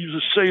away, used to use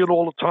to say it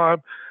all the time.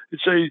 He'd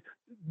say,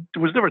 it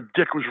was never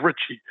Dick, it was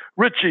Richie.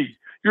 Richie,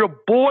 you're a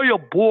boy, a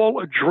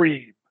ball, a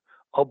dream.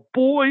 A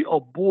boy, a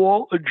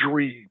ball, a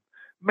dream.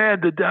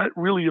 Man, did that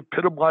really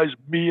epitomize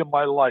me and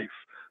my life.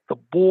 The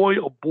boy,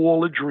 a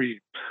ball, a dream.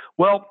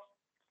 Well,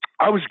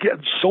 I was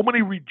getting so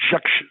many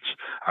rejections.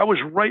 I was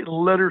writing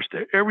letters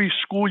to every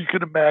school you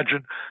can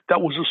imagine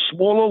that was a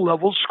smaller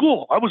level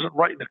school. I wasn't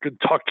writing to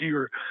Kentucky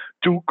or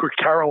Duke or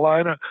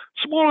Carolina,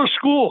 smaller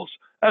schools,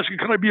 asking,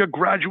 can I be a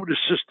graduate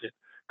assistant?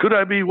 Could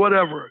I be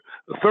whatever,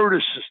 a third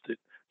assistant?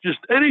 Just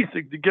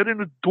anything to get in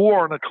the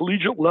door on a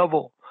collegiate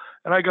level.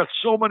 And I got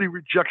so many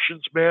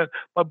rejections, man.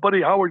 My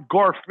buddy Howard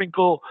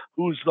Garfinkel,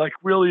 who's like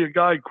really a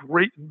guy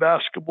great in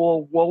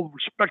basketball,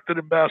 well-respected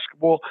in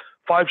basketball,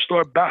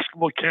 5-star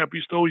basketball camp, he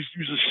used to always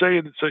use a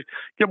saying and say,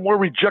 get more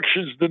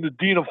rejections than the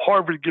dean of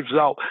Harvard gives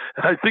out.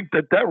 And I think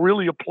that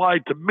really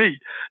applied to me.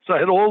 So I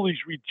had all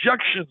these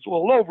rejections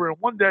all over. And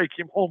one day I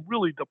came home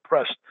really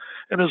depressed.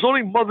 And as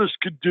only mothers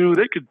could do,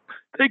 they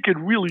could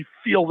really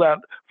feel that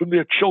from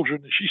their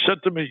children. And she said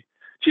to me,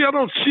 gee, I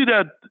don't see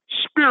that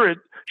spirit.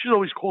 She'd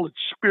always call it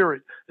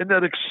spirit. And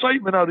that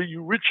excitement out of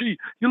you, Richie.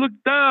 You look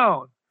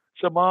down.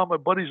 I said, Mom, my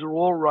buddies are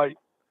all right.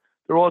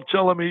 They're all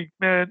telling me,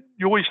 man,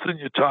 you're wasting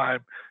your time.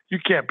 You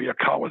can't be a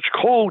college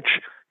coach.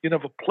 You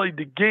never played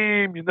the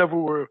game. You never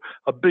were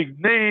a big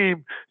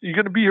name. You're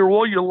going to be here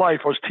all your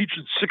life. I was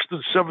teaching 6th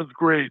and 7th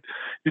grade.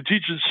 You're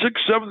teaching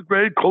 6th, 7th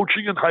grade,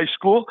 coaching in high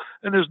school,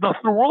 and there's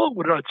nothing wrong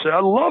with it. I'd say,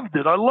 I loved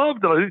it.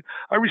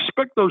 I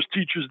respect those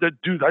teachers that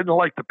do that. I didn't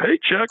like the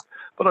paycheck,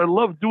 but I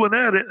loved doing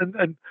that.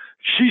 And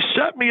she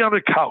sat me on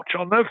a couch.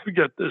 I'll never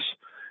forget this.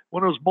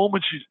 One of those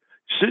moments she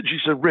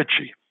said,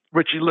 Richie,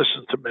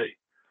 listen to me.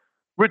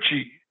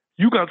 Richie,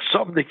 you got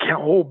something they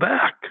can't hold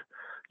back.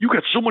 You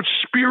got so much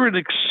spirit and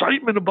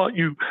excitement about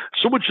you,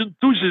 so much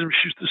enthusiasm,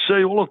 she used to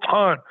say all the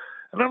time.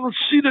 And I don't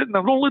see that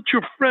now. Don't let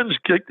your friends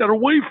take that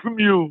away from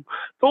you.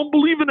 Don't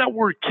believe in that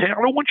word can't.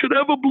 I don't want you to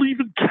ever believe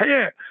in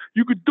can't.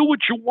 You could do what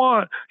you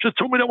want. She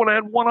told me that when I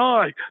had one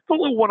eye.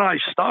 Don't let one eye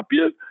stop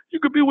you.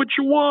 You could be what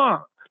you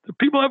want. The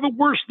people have it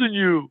worse than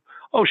you.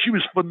 Oh, she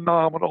was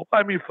phenomenal.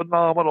 I mean,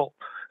 phenomenal.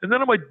 And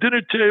then at my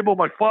dinner table,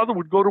 my father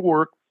would go to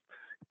work.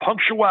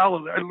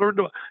 Punctuality. I learned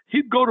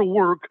he'd go to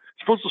work,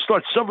 supposed to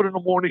start 7 in the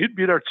morning. He'd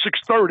be there at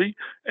 6:30.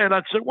 And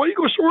I'd say, why do you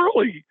go so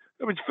early?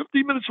 I mean, it's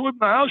 15 minutes away from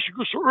the house. You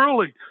go so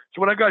early. So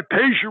when that guy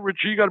pays you,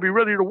 Richie, you got to be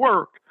ready to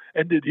work.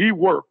 And did he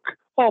work?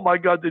 Oh, my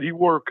God, did he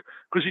work?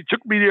 Because he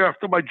took me there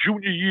after my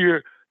junior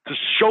year to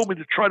show me,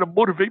 to try to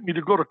motivate me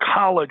to go to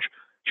college.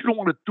 You don't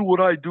want to do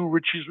what I do,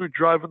 Richie, as we're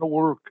driving to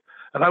work.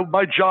 And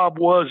my job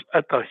was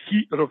at the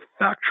heat of the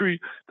factory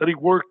that he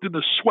worked in,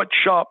 the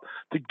sweatshop,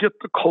 to get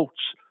the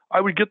coats. I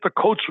would get the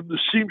coats from the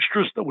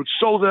seamstress that would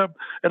sew them,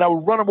 and I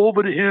would run them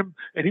over to him,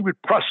 and he would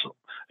press them.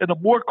 And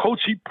the more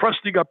coats he pressed,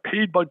 he got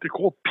paid by what they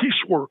call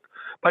piecework.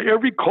 By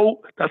every coat,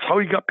 that's how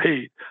he got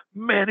paid.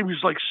 Man, he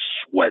was like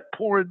sweat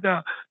pouring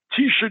down,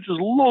 T-shirt just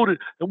loaded,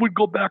 and we'd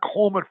go back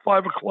home at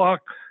 5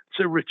 o'clock,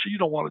 say, Richie, you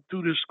don't want to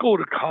do this. Go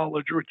to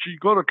college, Richie.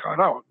 Go to college.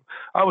 No,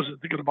 I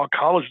wasn't thinking about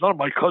college. None of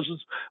my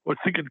cousins were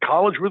thinking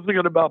college. We're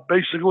thinking about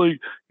basically,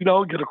 get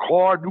a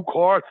car, new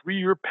car,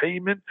 3-year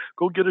payment,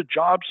 go get a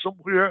job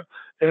somewhere.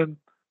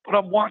 But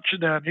I'm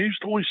watching that. And he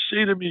used to always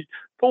say to me,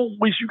 don't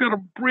waste, you got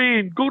a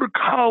brain, go to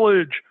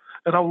college.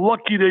 And I'm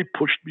lucky they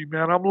pushed me,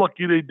 man. I'm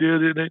lucky they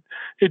did. And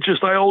it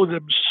just, I owe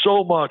them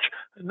so much.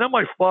 And then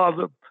my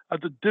father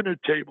at the dinner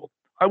table,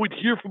 I would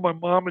hear from my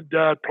mom and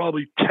dad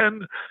probably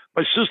 10.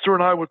 My sister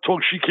and I would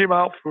talk.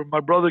 My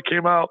brother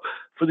came out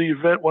for the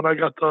event when I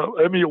got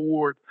the Emmy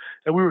Award.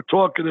 And we were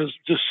talking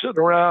just sitting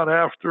around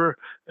after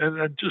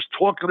and just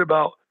talking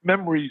about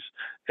memories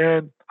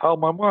and how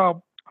my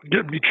mom,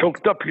 getting me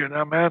choked up here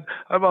now, man.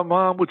 My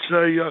mom would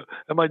say,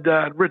 and my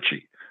dad,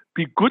 Richie,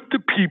 be good to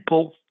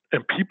people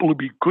and people will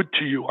be good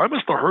to you. I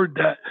must have heard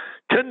that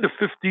 10 to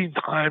 15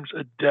 times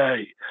a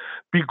day.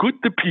 Be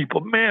good to people.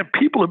 Man,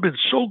 people have been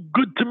so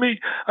good to me.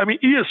 I mean,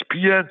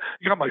 ESPN,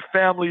 you got my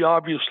family,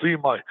 obviously,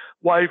 my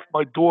wife,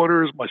 my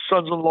daughters, my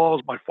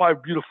sons-in-laws, my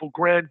 5 beautiful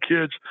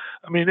grandkids.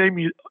 I mean, they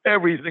mean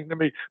everything to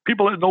me.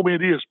 People that know me at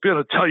ESPN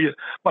will tell you,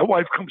 my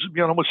wife comes with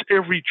me on almost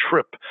every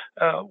trip.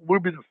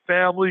 We've been a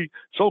family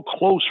so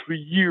close for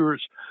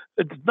years.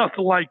 It's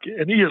nothing like it.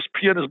 And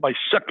ESPN is my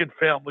second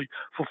family.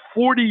 For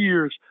 40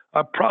 years,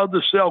 I'm proud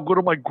to say I'll go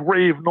to my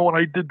grave knowing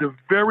I did the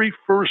very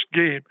first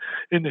game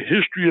in the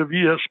history of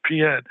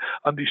ESPN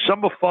on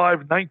December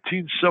 5,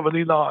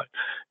 1979.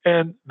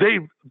 And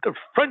the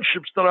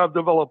friendships that I've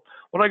developed,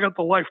 when I got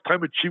the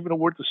Lifetime Achievement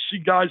Award, to see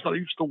guys that I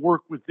used to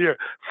work with there,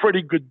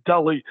 Freddie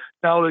Godelli,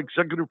 now the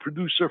executive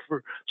producer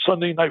for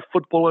Sunday Night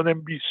Football on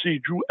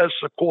NBC, Drew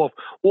Esikoff,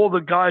 all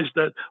the guys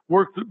that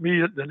worked with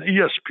me at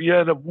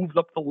ESPN have moved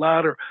up the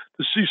ladder,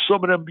 to see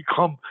some of them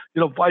become,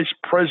 vice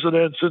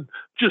presidents and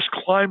just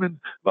climbing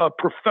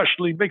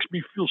professionally makes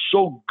me feel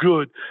so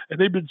good. And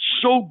they've been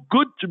so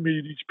good to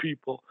me, these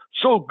people,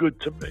 so good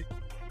to me.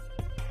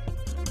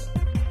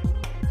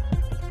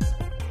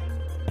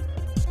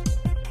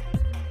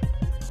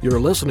 You're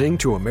listening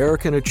to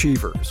American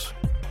Achievers.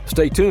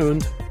 Stay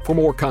tuned for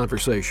more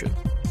conversation.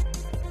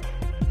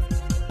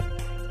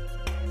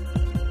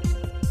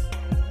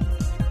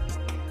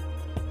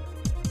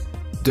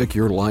 Dick,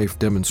 your life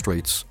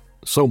demonstrates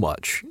so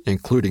much,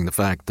 including the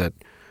fact that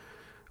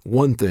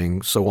one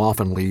thing so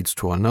often leads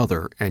to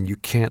another, and you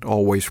can't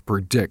always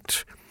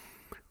predict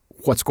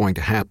what's going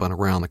to happen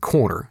around the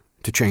corner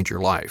to change your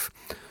life.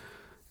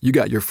 You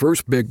got your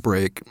first big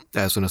break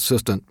as an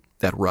assistant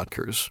at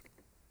Rutgers.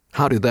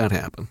 How did that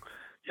happen?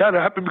 Yeah, it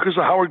happened because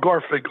of Howard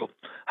Garfinkel.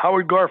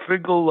 Howard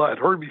Garfinkel had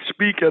heard me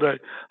speak at a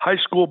high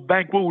school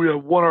banquet. We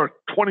had won our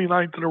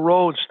 29th in a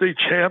row and state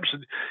champs,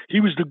 and he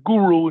was the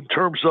guru in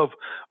terms of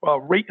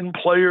rating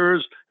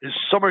players, his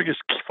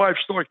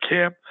 5-star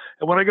camp.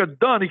 And when I got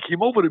done, he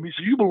came over to me and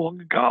said, "You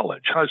belong in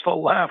college." I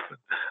started laughing.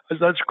 I said,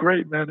 "That's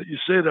great, man, that you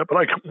say that, but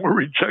I get more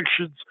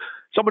rejections.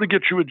 Somebody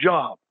get you a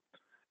job."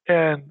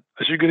 And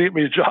I said, "You're going to get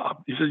me a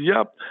job?" He said,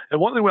 "Yep."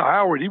 And one thing with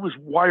Howard, he was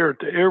wired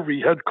to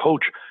every head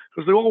coach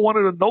because they all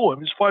wanted to know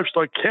him. His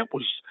 5-star camp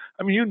was,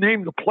 you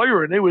named the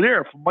player and they were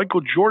there, from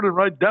Michael Jordan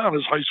right down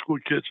as high school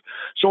kids.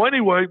 So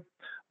anyway,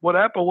 what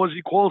happened was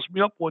he calls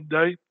me up one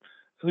day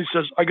and he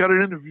says, "I got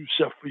an interview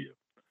set for you."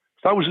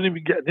 So I wasn't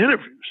even getting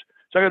interviews.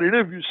 So I got an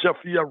interview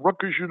set for you at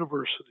Rutgers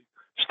University,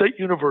 State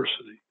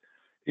University.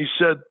 He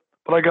said,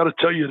 "But I got to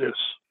tell you this.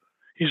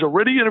 He's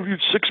already interviewed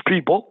 6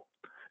 people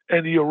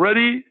and he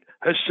already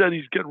has said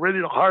he's getting ready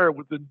to hire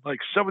within like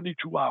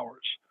 72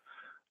 hours.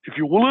 If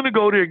you're willing to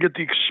go there and get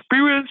the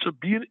experience of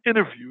being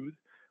interviewed,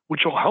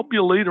 which will help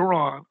you later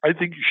on, I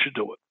think you should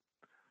do it."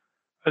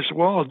 I said,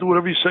 "Well, I'll do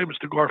whatever you say,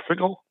 Mr.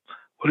 Garfinkel.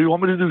 What do you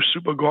want me to do,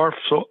 Super Garf?"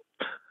 So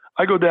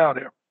I go down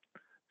there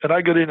and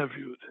I get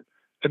interviewed.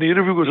 And the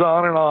interview goes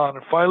on.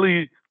 And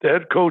finally, the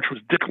head coach was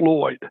Dick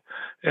Lloyd.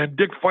 And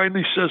Dick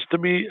finally says to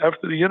me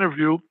after the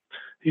interview,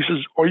 he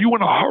says, "Are you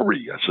in a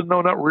hurry?" I said,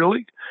 "No, not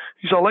really."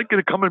 He said, "I'd like you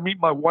to come and meet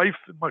my wife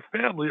and my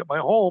family at my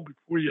home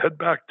before you head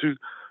back to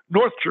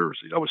North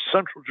Jersey." That was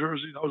Central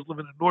Jersey, and I was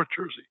living in North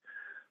Jersey.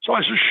 So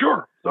I said,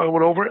 "Sure." So I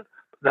went over it.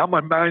 Now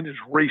my mind is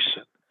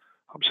racing.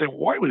 I'm saying,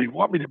 why would he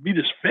want me to meet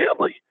his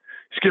family?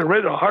 He's getting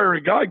ready to hire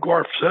a guy,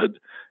 Garf said.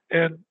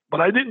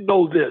 But I didn't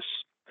know this.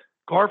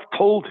 Garf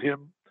told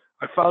him,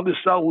 I found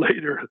this out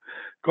later,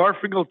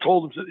 Garfinkel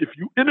told him that if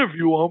you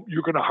interview him,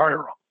 you're going to hire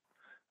him.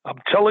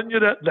 I'm telling you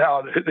that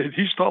now.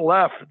 He started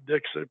laughing.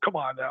 Dick said, "Come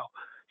on now."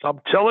 So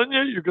I'm telling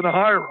you, you're going to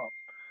hire him.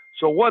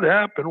 So what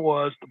happened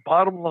was, the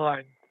bottom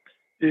line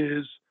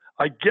is,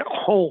 I get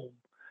home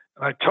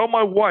and I tell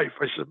my wife,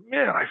 I said,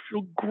 "Man, I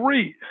feel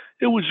great.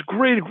 It was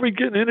great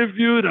getting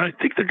interviewed. And I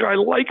think the guy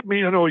liked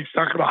me. I know he's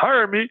not going to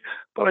hire me,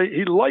 but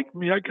he liked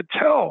me. I could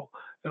tell.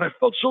 And I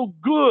felt so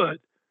good."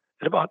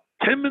 And about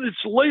 10 minutes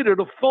later,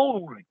 the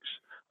phone rings.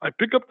 I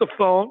pick up the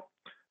phone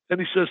and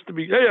he says to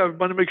me, "Hey, I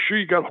want to make sure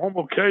you got home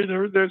okay." And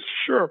everything.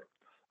 "Sure."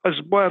 I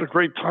said, "Well, I had a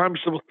great time."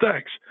 He said, "Well,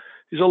 thanks."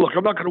 He said, "Look,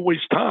 I'm not going to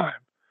waste time."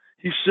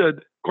 He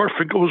said,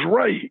 "Garfinkel was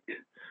right."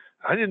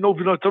 I didn't know if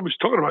you know what he was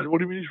talking about. What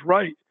do you mean he's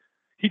right?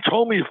 He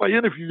told me if I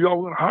interview you,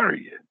 I'm going to hire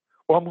you.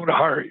 Well, I'm going to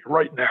hire you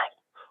right now.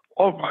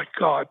 Oh, my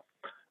God.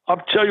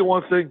 I'll tell you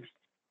one thing.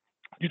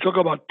 You talk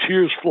about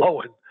tears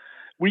flowing.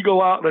 We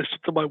go out, and I said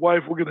to my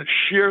wife, we're going to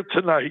share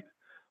tonight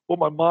what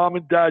my mom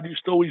and dad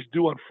used to always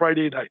do on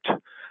Friday night.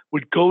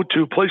 We'd go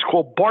to a place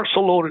called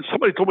Barcelona.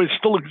 Somebody told me it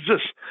still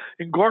exists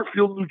in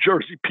Garfield, New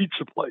Jersey,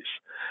 pizza place.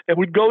 And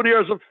we'd go there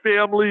as a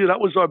family, and that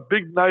was our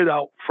big night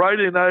out,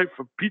 Friday night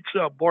for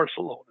pizza at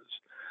Barcelona's.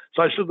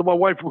 So I said to my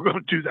wife, we're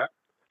going to do that.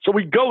 So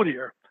we go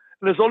there,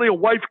 and there's only a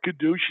wife could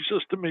do. She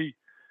says to me,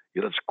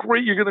 it's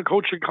great you're going to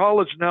coach in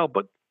college now,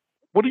 but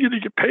what are you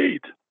going to get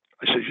paid?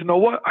 I said, you know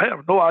what? I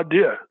have no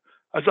idea.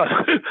 I said,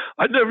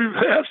 I never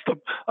even asked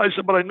them. I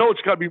said, but I know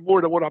it's got to be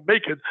more than what I'm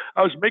making.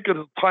 I was making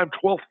at the time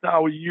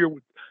 $12,000 a year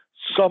with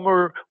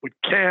summer, with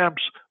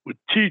camps, with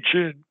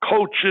teaching,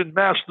 coaching,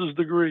 master's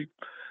degree.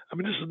 I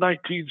mean, this is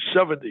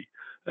 1970.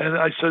 And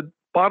I said,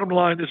 bottom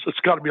line is it's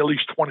got to be at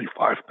least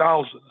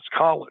 $25,000. It's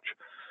college.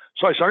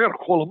 So I said, I got to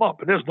call them up.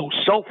 And there's no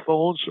cell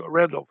phones. So I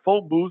ran to a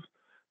phone booth,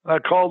 and I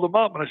called them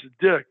up, and I said,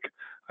 Dick,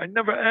 I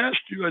never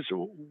asked you. I said,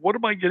 what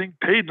am I getting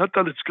paid? Not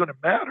that it's going to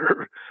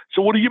matter.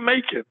 So what are you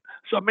making?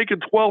 So I'm making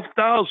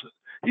 $12,000.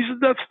 He said,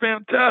 that's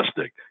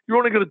fantastic. You're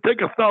only going to take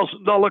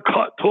 $1,000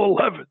 cut to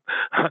 11.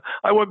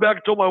 I went back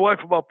and told my wife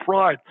about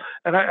pride.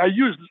 And I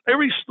used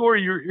every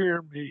story you're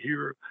hearing me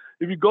here.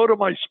 If you go to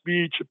my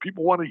speech and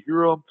people want to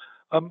hear them,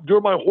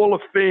 during my Hall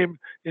of Fame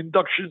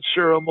induction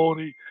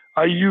ceremony,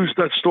 I used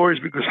that stories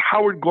because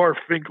Howard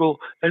Garfinkel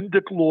and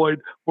Dick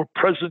Lloyd were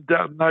present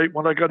that night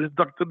when I got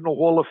inducted in the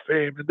Hall of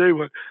Fame, and they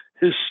were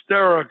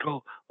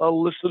hysterical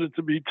listening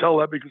to me tell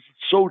that because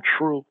it's so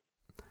true.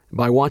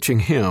 By watching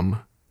him,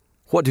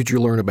 what did you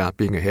learn about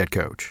being a head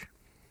coach?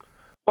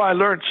 Well, I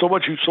learned so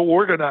much. He was so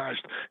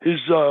organized.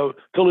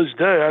 Till this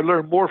day, I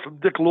learned more from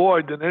Dick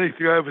Lloyd than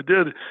anything I ever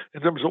did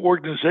in terms of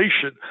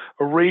organization,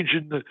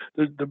 arranging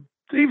the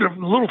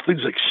even little things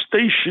like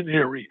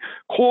stationery,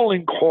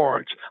 calling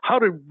cards, how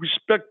to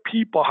respect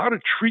people, how to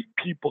treat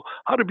people,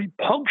 how to be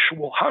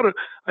punctual,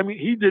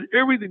 he did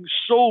everything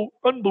so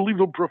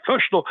unbelievably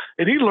professional.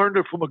 And he learned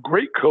it from a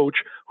great coach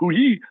who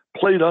he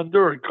played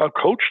under and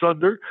coached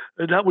under,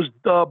 and that was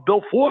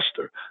Bill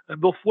Foster.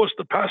 And Bill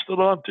Foster passed it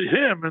on to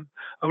him. And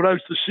when I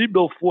used to see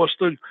Bill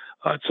Foster,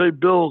 I'd say,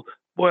 Bill,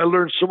 boy, I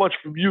learned so much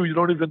from you. You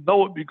don't even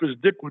know it because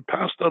Dick would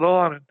pass that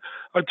on. And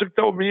I took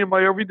that with me in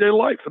my everyday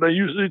life, and I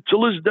use it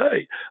till this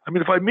day. I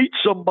mean, if I meet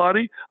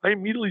somebody, I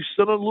immediately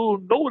send a little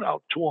note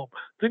out to them,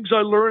 things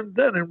I learned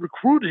then in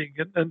recruiting.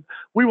 And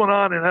we went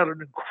on and had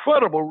an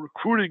incredible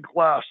recruiting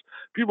class.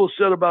 People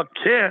said about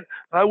Kent,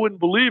 and I wouldn't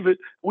believe it.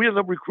 We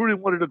ended up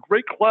recruiting one of the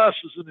great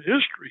classes in the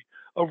history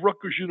of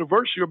Rutgers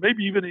University, or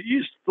maybe even the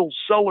East, Phil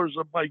Sellers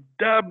and Mike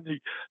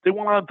Dabney. They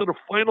went on to the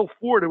Final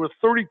Four. They were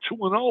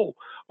 32-0,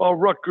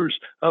 Rutgers.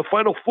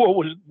 Final Four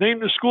was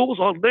named the schools.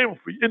 I'll name them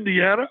for you.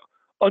 Indiana,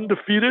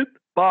 undefeated.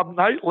 Bob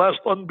Knight,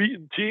 last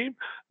unbeaten team,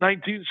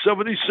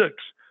 1976.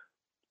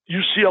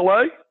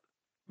 UCLA,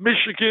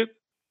 Michigan,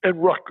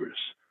 and Rutgers.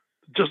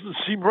 It doesn't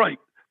seem right.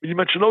 When you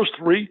mention those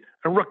three,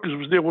 and Rutgers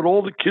was there with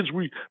all the kids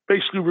we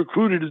basically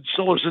recruited in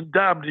Sellers and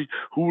Dabney,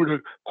 who were the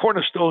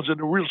cornerstones and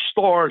the real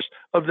stars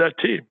of that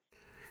team.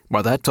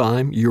 By that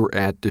time, you were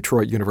at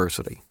Detroit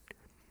University.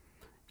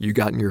 You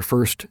got in your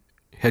first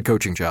head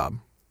coaching job.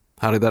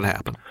 How did that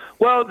happen?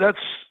 Well, that's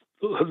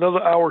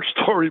another hour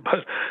story.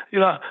 But,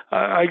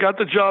 I got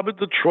the job at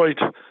Detroit.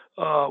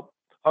 I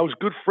was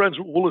good friends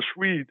with Willis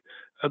Reed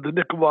at the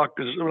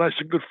Knickerbockers. When I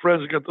say good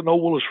friends, I got to know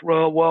Willis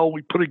well.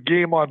 We put a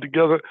game on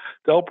together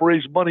to help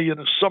raise money in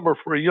the summer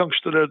for a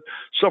youngster that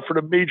suffered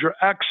a major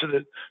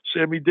accident.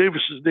 Sammy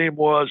Davis's name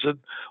was. And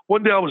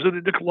one day I was in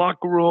the Knicker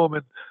locker room,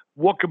 and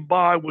walking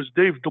by was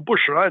Dave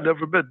DeBuscher. I had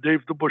never met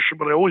Dave DeBuscher,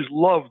 but I always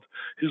loved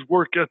his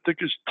work ethic,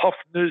 his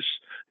toughness.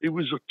 He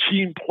was a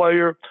team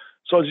player.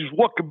 So as he was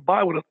walking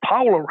by with a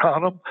towel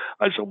around him,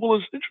 I said,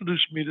 Willis,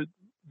 introduce me to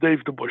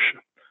Dave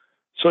DeBuscher.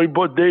 So he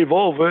brought Dave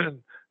over,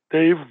 and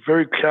Dave,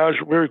 very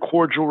casual, very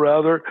cordial,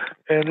 rather,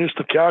 and it's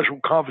the casual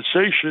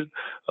conversation.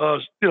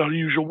 The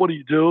usual, what do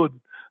you do?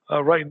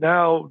 And right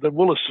now, then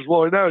Willis says,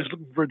 well, right now he's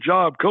looking for a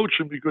job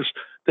coaching because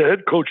the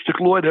head coach, Dick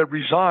Lloyd, had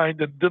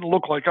resigned and didn't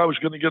look like I was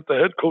going to get the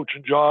head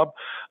coaching job.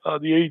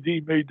 The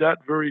AD made that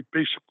very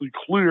basically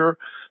clear.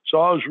 So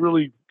I was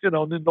really,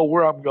 didn't know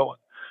where I'm going.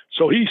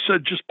 So he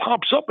said, just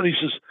pops up and he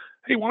says,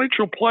 hey, why don't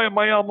you apply at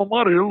my alma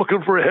mater? They're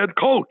looking for a head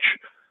coach.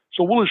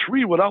 So Willis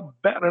Reed, without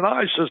batting an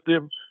eye, says to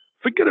him,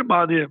 forget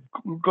about him.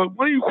 Why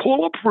don't you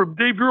call up for him,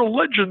 Dave? You're a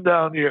legend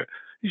down here.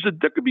 He said,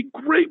 Dick could be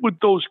great with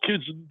those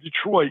kids in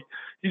Detroit.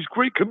 He's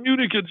great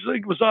communicator.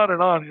 He was on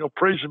and on,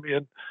 praising me.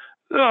 And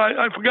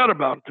I forgot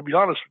about it, to be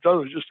honest with you.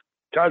 It was just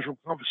casual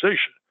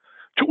conversation.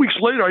 2 weeks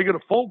later, I get a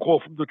phone call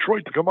from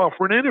Detroit to come out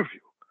for an interview.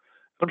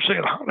 I'm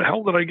saying, how the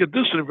hell did I get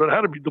this interview? It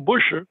had to be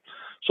DeBuscher.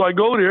 So I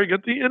go there,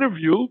 get the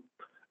interview,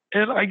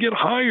 and I get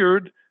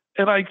hired.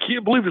 And I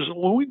can't believe this.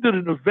 When we had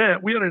an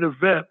event,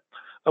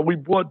 and we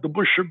brought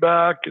DeBuscher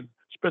back, and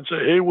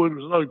Spencer Haywood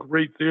was another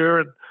great there.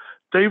 And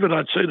David,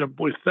 I'd say to him,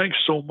 boy, thanks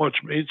so much,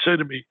 man. He'd say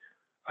to me,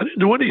 I didn't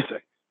do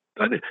anything.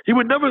 He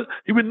would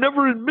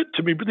never admit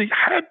to me, but they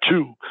had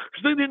to,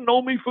 because they didn't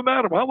know me from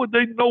Adam. How would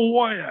they know who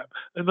I am?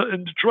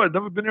 In Detroit, I've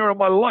never been here in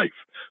my life.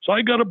 So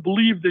I got to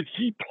believe that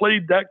he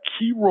played that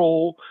key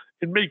role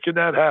in making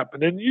that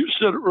happen. And you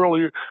said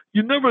earlier,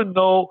 you never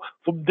know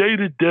from day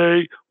to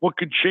day what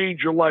could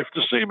change your life.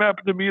 The same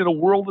happened to me in a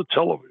world of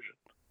television.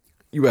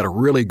 You had a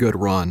really good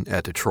run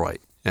at Detroit,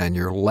 and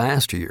your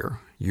last year,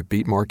 you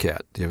beat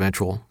Marquette, the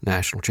eventual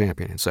national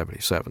champion in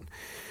 '77.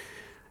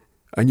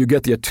 And you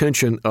get the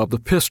attention of the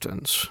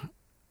Pistons,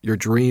 your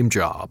dream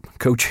job,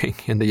 coaching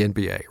in the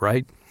NBA,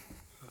 right?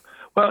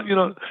 Well,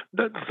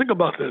 think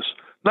about this.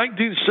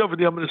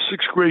 1970, I'm in the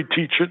sixth grade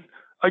teaching.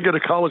 I get a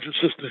college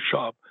assistant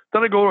job.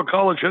 Then I go to a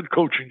college head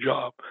coaching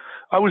job.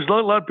 A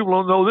lot of people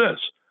don't know this.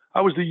 I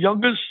was the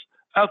youngest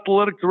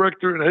athletic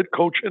director and head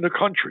coach in the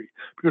country,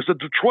 because at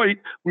Detroit,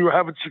 we were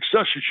having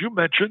success, as you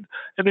mentioned,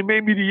 and they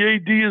made me the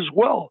AD as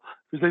well,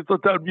 because they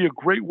thought that would be a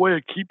great way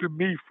of keeping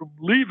me from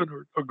leaving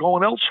or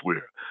going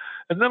elsewhere.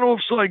 And then all of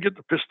a sudden, I get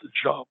the Pistons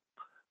job.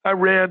 I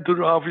ran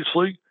to,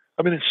 obviously.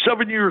 In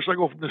 7 years, I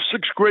go from the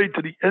sixth grade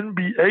to the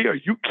NBA. Are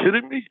you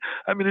kidding me?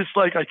 It's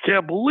like, I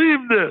can't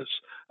believe this.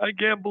 I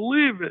can't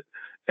believe it.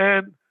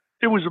 And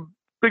it was the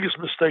biggest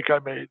mistake I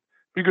made,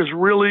 because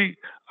really,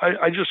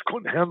 I just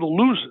couldn't handle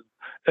losing.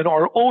 And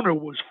our owner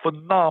was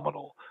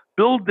phenomenal.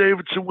 Bill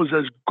Davidson was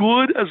as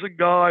good as a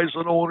guy, as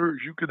an owner,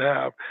 as you could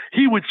have.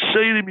 He would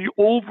say to me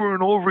over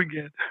and over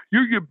again,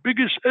 "You're your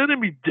biggest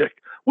enemy, Dick.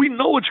 We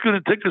know it's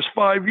going to take us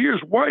 5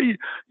 years. Why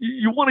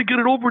you want to get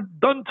it over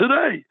done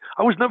today?"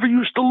 I was never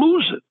used to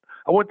losing.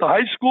 I went to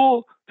high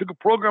school, took a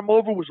program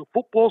over, was a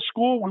football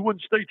school. We won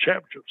state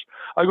championships.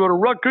 I go to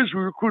Rutgers,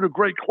 we recruit a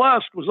great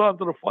class, goes on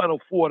to the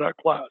Final Four of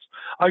that class.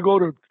 I go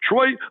to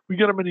Detroit, we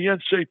get them in the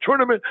NCAA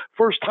tournament.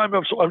 First time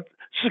ever. So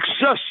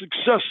success,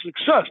 success,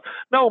 success.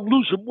 Now I'm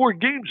losing more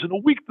games in a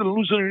week than I'm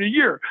losing in a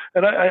year.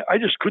 And I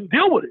just couldn't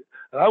deal with it.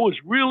 And I was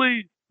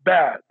really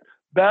bad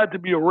to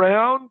be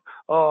around.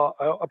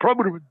 I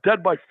probably would have been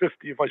dead by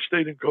 50 if I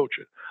stayed in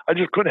coaching. I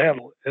just couldn't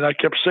handle it. And I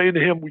kept saying to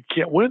him, we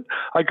can't win.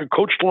 I could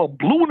coach till I'm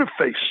blue in the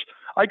face.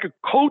 I could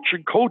coach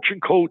and coach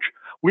and coach.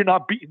 We're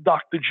not beating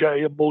Dr.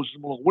 J and Moses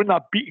Malone. We're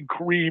not beating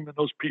Kareem and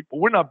those people.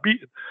 We're not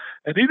beating.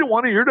 And he didn't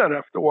want to hear that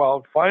after a while.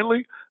 And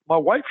finally, my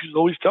wife used to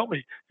always tell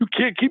me, you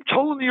can't keep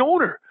telling the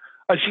owner.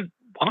 I said,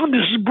 Mom,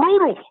 this is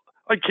brutal.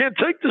 I can't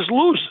take this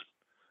losing.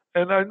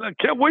 And I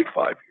can't wait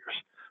 5 years.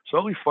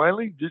 So he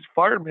finally just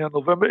fired me on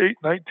November 8,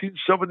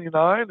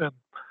 1979. And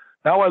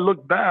now I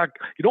look back,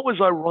 it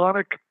was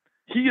ironic.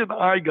 He and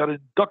I got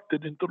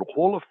inducted into the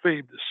Hall of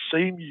Fame the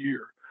same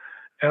year.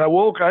 And I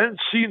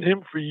hadn't seen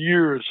him for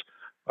years.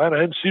 I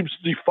hadn't seen him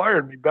since he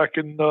fired me back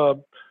in, I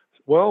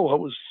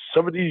was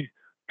 79,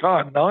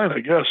 I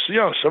guess.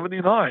 Yeah,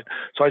 79.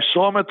 So I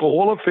saw him at the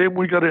Hall of Fame.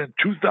 We got in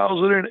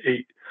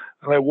 2008.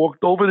 And I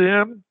walked over to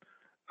him,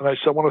 and I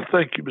said, I want to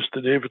thank you,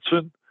 Mr.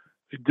 Davidson.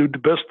 You did the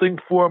best thing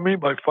for me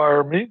by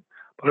firing me.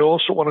 But I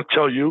also want to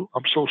tell you,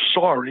 I'm so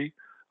sorry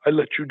I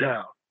let you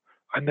down.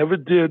 I never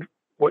did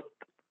what,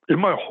 in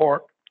my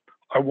heart,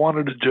 I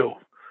wanted to do.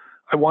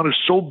 I wanted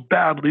so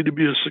badly to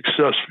be a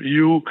success for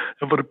you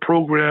and for the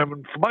program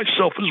and for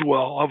myself as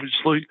well,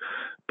 obviously.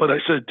 But I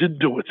said, didn't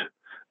do it.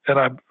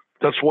 And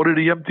that's one of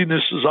the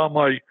emptinesses on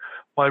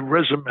my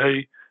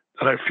resume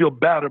that I feel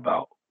bad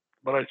about.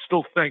 But I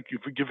still thank you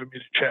for giving me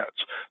the chance.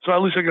 So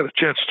at least I got a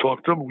chance to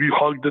talk to him. We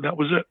hugged, and that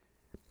was it.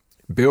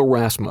 Bill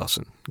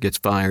Rasmussen gets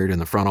fired in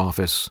the front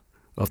office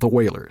of the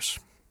Whalers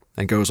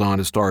and goes on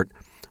to start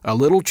a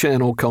little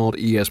channel called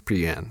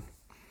ESPN.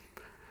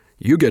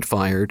 You get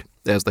fired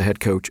as the head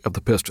coach of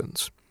the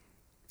Pistons,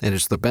 and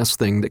it's the best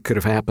thing that could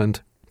have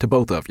happened to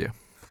both of you.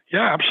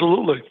 Yeah,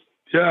 absolutely.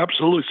 Yeah,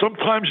 absolutely.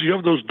 Sometimes you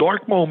have those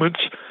dark moments,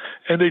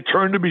 and they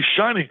turn to be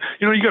shining.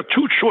 You got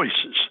two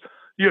choices.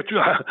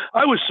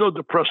 I was so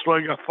depressed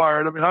when I got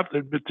fired. I have to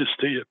admit this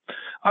to you.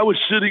 I was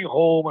sitting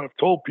home, and I've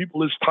told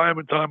people this time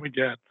and time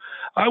again.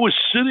 I was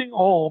sitting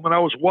home, and I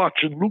was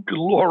watching Luke and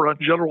Laura on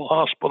General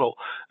Hospital.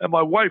 And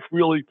my wife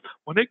really,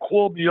 when they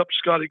called me up,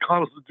 Scotty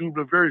Connors, to do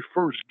the very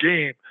first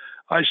game,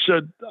 I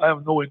said, I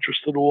have no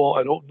interest at all.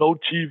 I don't know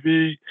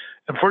TV.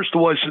 And first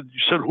of all, I said, you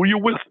said, who you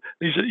with?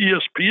 And he said,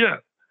 ESPN.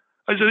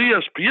 I said,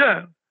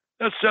 ESPN?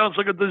 That sounds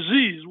like a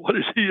disease. What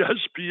is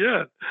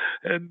ESPN?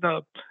 And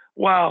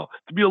wow,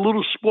 to be a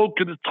little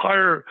spoke in the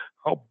tire,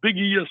 how big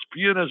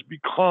ESPN has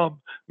become,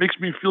 makes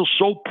me feel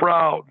so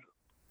proud.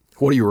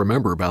 What do you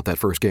remember about that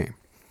first game?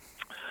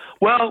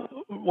 Well,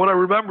 what I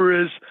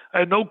remember is I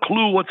had no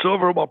clue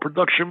whatsoever about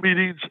production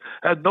meetings.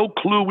 I had no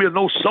clue. We had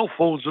no cell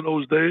phones in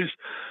those days.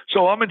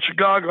 So I'm in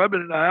Chicago. I've been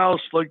in the house,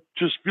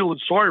 just feeling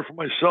sorry for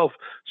myself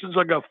since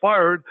I got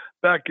fired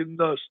back in,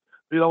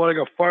 when I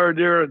got fired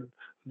there in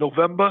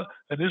November.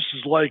 And this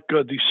is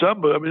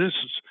December. This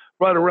is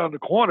right around the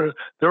corner.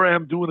 There I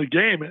am doing a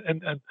game.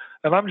 And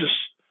I'm just,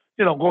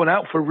 going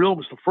out for real. It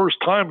was the first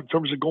time in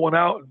terms of going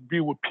out and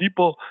being with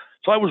people.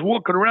 So I was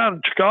walking around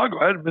in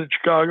Chicago. I hadn't been in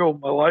Chicago in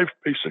my life,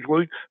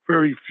 basically,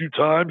 very few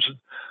times. And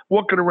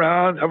walking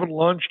around, having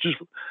lunch.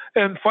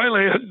 And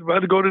finally, I had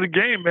to go to the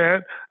game,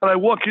 man. And I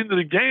walk into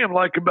the game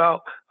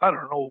about,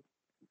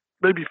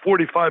 maybe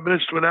 45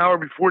 minutes to an hour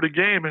before the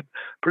game, and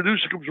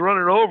producer comes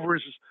running over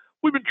and says,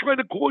 "We've been trying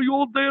to call you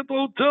all day at the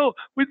hotel.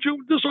 This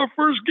is our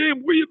first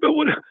game. Where you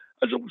been?"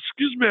 I said,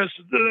 "Excuse me." I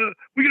said,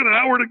 "We got an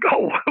hour to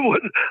go.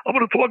 I'm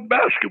going to talk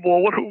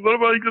basketball. What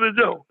am I going to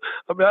do?"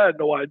 I mean, I had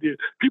no idea.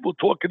 People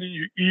talking in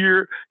your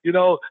ear,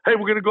 "Hey,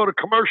 we're going to go to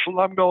commercial." And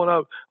I'm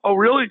going, "Oh,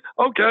 really?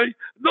 Okay.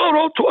 No,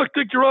 don't talk.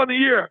 Think you're on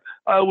the air."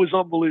 It was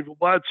unbelievable.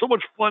 I had so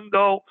much fun,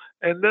 though.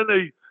 And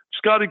then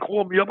Scotty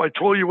called me up. I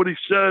told you what he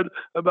said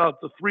about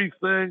the three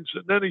things.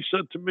 And then he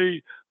said to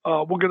me,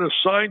 "We're going to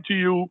assign to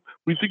you,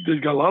 we think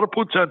they've got a lot of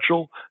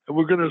potential, and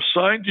we're going to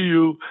assign to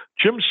you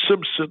Jim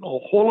Simpson, a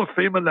Hall of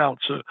Fame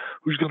announcer,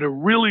 who's going to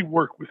really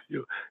work with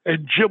you."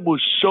 And Jim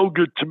was so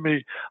good to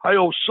me. I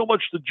owe so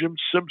much to Jim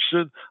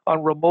Simpson on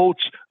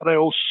remotes, and I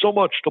owe so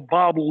much to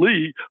Bob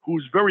Lee, who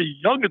was very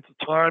young at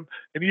the time,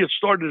 and he had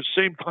started at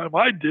the same time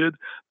I did.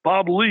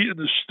 Bob Lee in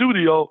the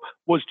studio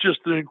was just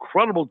an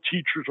incredible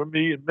teacher for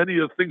me and many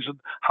of the things and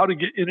how to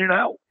get in and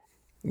out.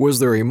 Was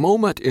there a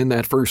moment in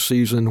that first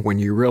season when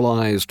you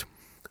realized,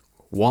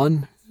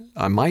 one,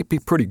 I might be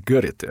pretty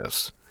good at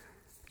this,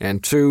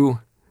 and two,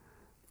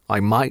 I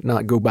might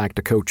not go back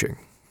to coaching?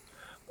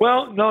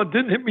 Well, no, it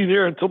didn't hit me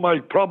there until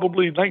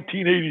probably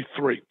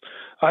 1983.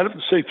 I'd have to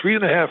say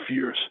 3.5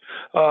 years.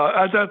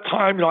 At that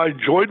time, I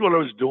enjoyed what I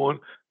was doing,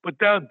 but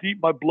down deep,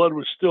 my blood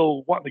was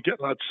still wanting to get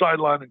on that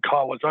sideline in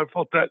college. I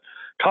felt that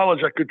college,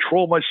 I could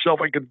control myself.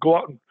 I could go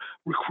out and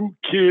recruit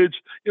kids.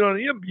 In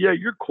the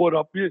NBA, you're caught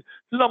up. There's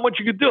not much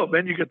you can do,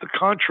 man. You get the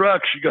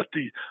contracts, you got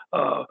the,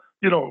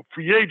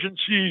 free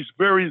agencies.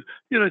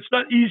 It's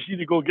not easy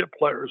to go get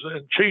players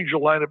and change your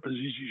lineup as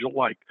easy as you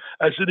like,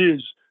 as it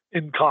is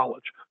in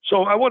college.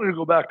 So I wanted to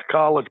go back to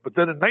college. But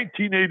then in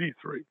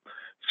 1983,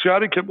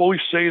 Scotty kept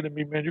always saying to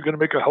me, "Man, you're going to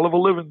make a hell of a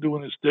living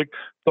doing this, Dick.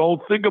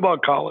 Don't think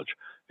about college."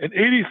 In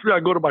 83, I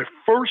go to my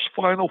first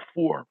Final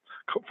Four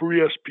for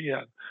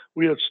ESPN.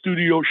 We had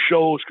studio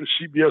shows because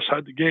CBS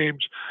had the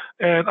games.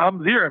 And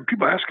I'm there, and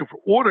people asking for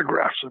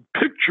autographs and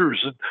pictures.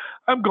 And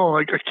I'm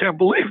going I can't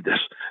believe this.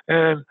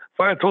 And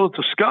I told it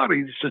to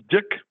Scotty. He said,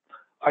 "Dick,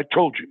 I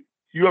told you,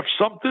 you have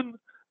something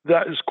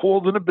that is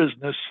called in a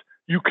business,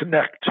 you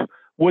connect.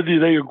 Whether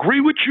they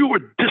agree with you or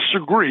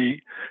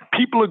disagree,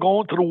 people are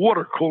going to the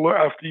water cooler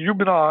after you've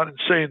been on and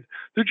saying,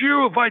 'Did you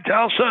hear what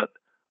Vitale said?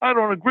 I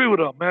don't agree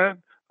with him,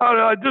 man.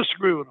 I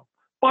disagree with him.'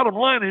 Bottom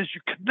line is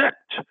you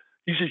connect."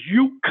 He says,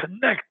 "You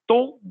connect.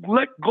 Don't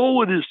let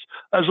go of this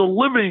as a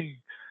living."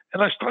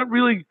 And I started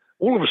really,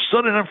 all of a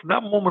sudden, and from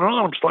that moment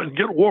on, I'm starting to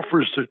get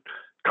offers to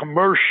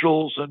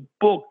commercials and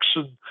books,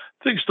 and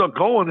things start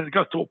going. And it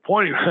got to a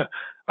point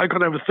I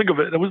couldn't even think of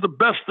it. And it was the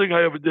best thing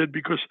I ever did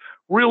because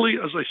really,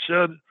 as I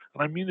said,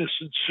 and I mean this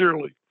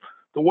sincerely,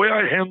 the way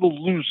I handled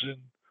losing,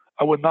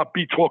 I would not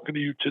be talking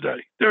to you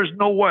today. There's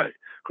no way,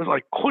 because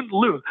I couldn't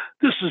live.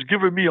 This has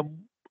given me a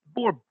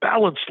more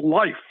balanced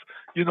life.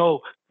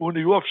 When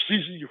you're off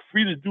season, you're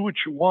free to do what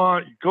you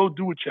want. You go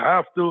do what you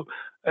have to.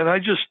 And I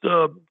just,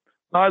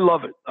 I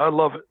love it. I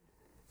love it.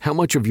 How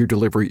much of your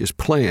delivery is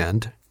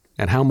planned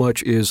and how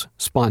much is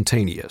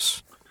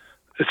spontaneous?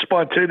 It's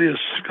spontaneous.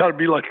 It's got to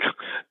be like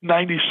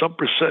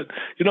 90-some%.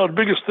 The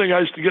biggest thing I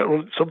used to get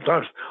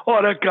sometimes,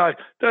 that guy,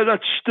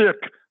 that's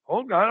stick.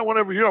 Oh, I don't want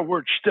to ever hear the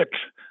word sticks.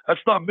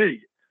 That's not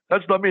me.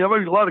 That's not me. I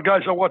mean, a lot of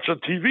guys I watch on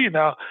TV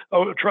now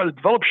try to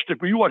develop shtick.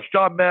 But you watch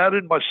John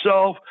Madden,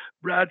 myself,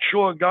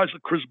 Bradshaw, and guys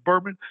like Chris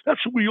Berman. That's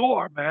who we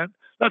are, man.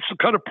 That's the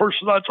kind of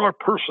person. That's our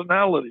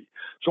personality.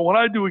 So when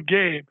I do a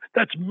game,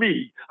 that's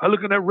me. I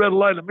look at that red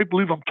light and make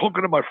believe I'm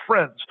talking to my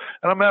friends,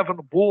 and I'm having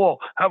a ball,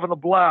 having a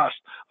blast.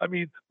 I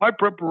mean, my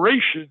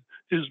preparation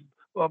is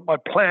my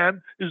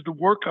plan is the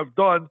work I've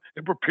done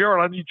in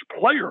preparing on each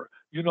player.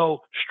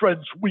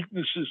 Strengths,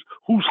 weaknesses,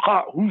 who's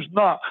hot, who's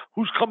not,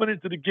 who's coming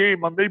into the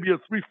game on maybe a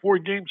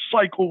 3-4 game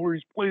cycle where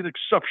he's playing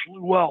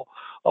exceptionally well.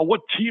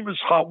 What team is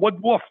hot, what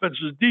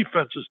offenses,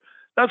 defenses.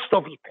 That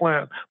stuff is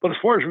planned. But as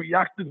far as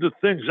reacting to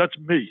things, that's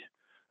me.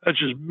 That's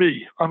just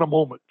me on a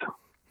moment.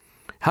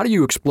 How do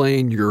you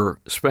explain your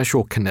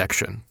special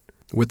connection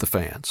with the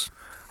fans?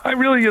 I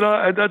really,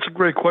 that's a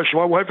great question.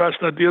 My wife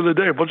asked that the other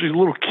day. A bunch of these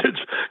little kids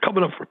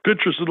coming up for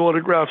pictures and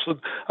autographs, and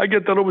I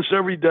get that almost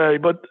every day.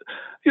 But,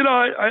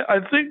 I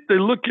think they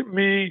look at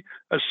me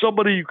as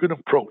somebody you can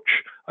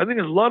approach. I think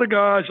there's a lot of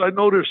guys. I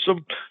know there's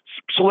some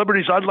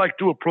celebrities I'd like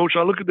to approach.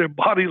 I look at their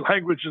body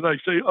language and I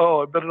say,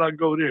 "Oh, I better not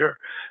go there."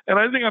 And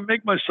I think I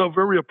make myself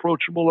very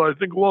approachable. I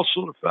think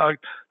also the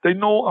fact they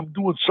know I'm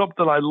doing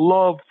something I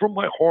love from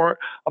my heart.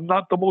 I'm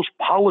not the most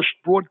polished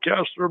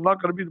broadcaster. I'm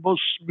not going to be the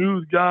most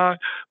smooth guy,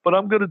 but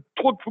I'm going to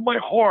talk from my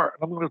heart.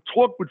 I'm going to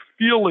talk with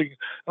feeling,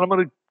 and I'm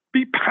going to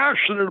be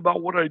passionate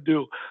about what I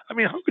do. I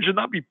mean, how could you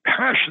not be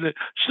passionate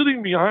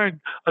sitting behind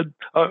a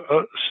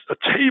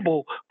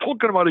table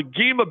talking about a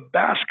game of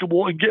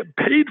basketball and getting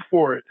paid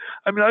for it?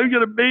 I mean, I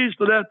get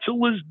amazed at that till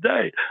this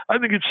day. I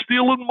think it's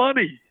stealing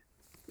money.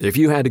 If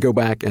you had to go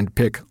back and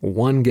pick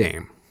one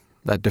game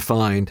that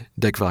defined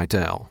Dick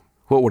Vitale,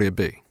 what would it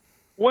be?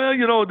 Well,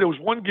 there was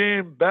one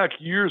game back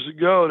years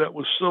ago that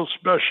was so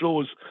special.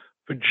 It was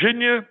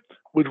Virginia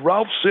with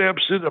Ralph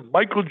Sampson and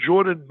Michael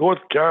Jordan,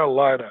 North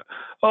Carolina.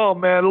 Oh,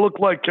 man, it looked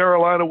like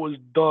Carolina was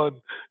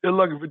done. It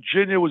looked like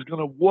Virginia was going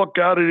to walk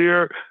out of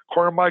there.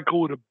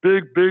 Carmichael with a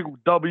big, big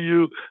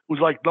W. It was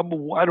like number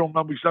one. I don't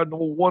remember exactly,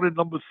 number one and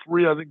number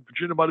three. I think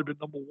Virginia might have been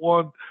number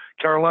one.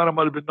 Carolina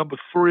might have been number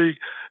three.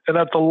 And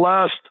at the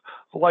last,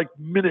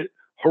 minute,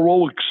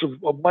 heroics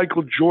of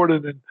Michael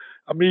Jordan and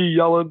me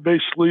yelling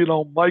basically,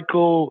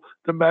 Michael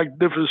the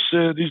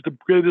Magnificent, he's the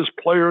greatest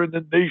player in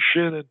the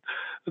nation. And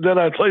then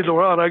I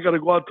later on, I got to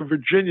go out to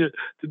Virginia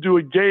to do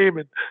a game.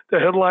 And the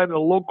headline in the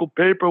local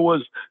paper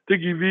was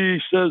Dickie V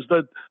says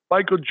that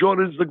Michael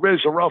Jordan is the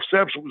greatest. And Ralph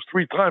Sampson was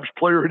 3 times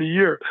player of the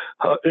year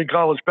in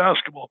college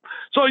basketball.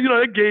 So,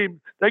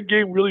 that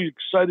game really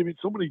excited me.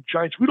 So many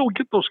Giants. We don't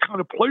get those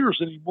kind of players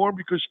anymore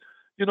because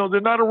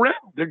they're not around.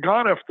 They're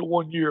gone after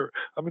 1 year.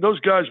 I mean, those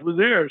guys were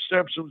there.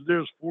 Sampson was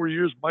there 4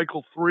 years,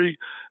 Michael 3.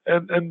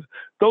 And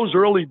those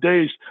early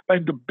days,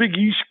 and the Big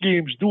East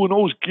games, doing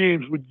those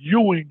games with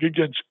Ewing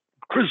against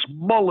Chris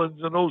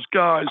Mullins and those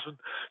guys, and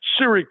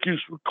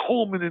Syracuse with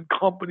Coleman and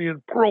company,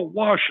 and Pearl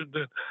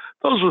Washington.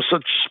 Those were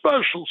such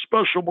special,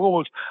 special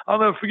moments. I'll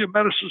never forget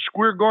Madison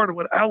Square Garden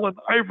with Allen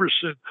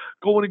Iverson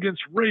going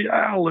against Ray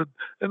Allen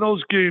in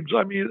those games.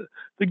 I mean,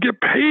 to get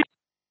paid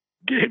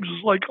games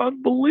is like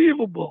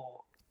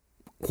unbelievable.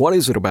 What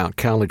is it about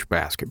college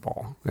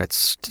basketball that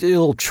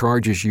still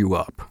charges you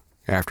up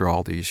after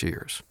all these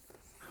years?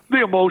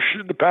 The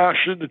emotion, the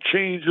passion, the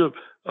change of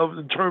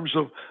in terms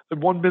of in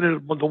 1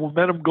 minute, the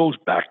momentum goes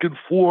back and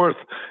forth,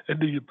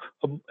 and the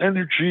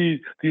energy,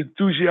 the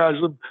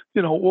enthusiasm,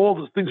 all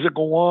the things that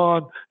go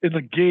on in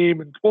the game,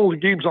 and all the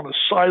games on the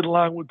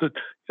sideline with the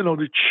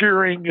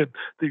cheering and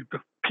the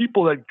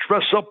people that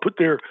dress up, put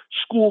their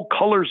school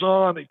colors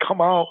on, they come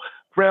out,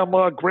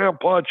 grandma,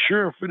 grandpa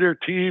cheering for their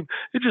team.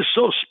 It's just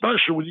so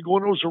special when you go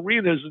in those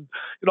arenas. And,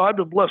 I've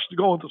been blessed to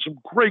go into some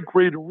great,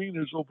 great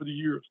arenas over the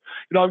years.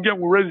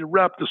 We're ready to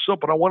wrap this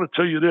up, and I want to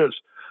tell you this.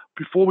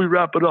 Before we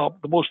wrap it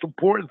up, the most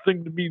important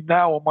thing to me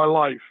now in my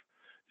life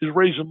is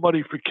raising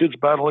money for kids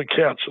battling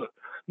cancer.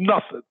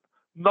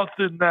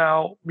 Nothing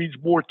now means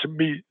more to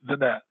me than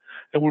that.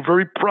 And we're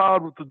very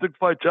proud with the Dick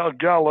Vitale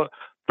Gala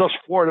thus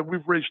far that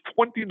we've raised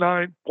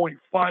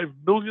 $29.5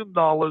 million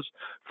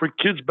for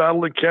kids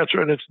battling cancer,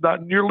 and it's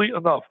not nearly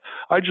enough.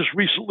 I just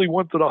recently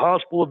went to the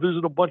hospital to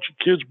visit a bunch of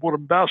kids, bought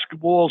them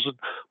basketballs and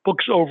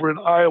books over in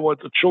Iowa at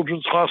the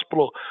Children's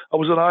Hospital. I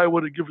was in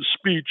Iowa to give a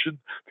speech and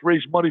to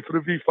raise money for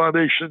the V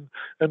Foundation.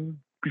 And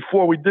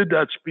before we did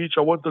that speech,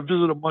 I went to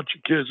visit a bunch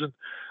of kids, and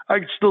I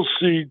could still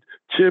see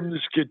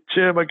this kid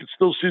Tim. I could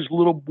still see his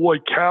little boy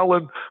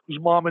Callan, whose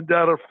mom and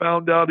dad had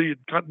found out he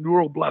had got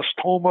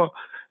neuroblastoma.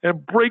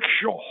 And breaks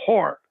your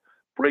heart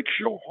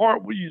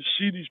when you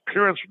see these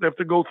parents have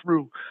to go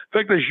through. In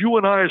fact, as you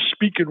and I are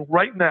speaking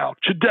right now,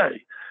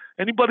 today,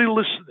 anybody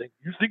listening,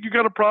 you think you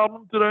got a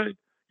problem today?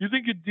 You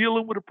think you're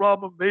dealing with a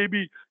problem,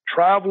 maybe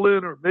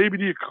traveling, or maybe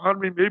the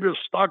economy, maybe a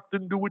stock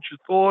didn't do what you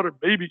thought, or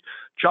maybe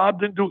job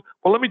didn't do it.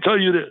 Well, let me tell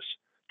you this.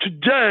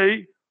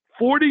 Today,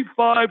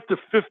 45 to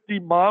 50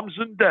 moms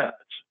and dads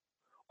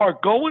are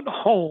going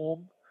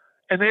home,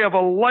 and they have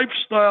a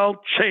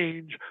lifestyle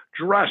change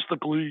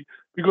drastically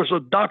because a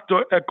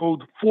doctor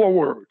echoed 4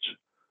 words: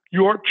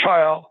 your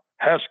child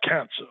has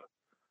cancer.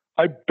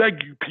 I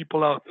beg you,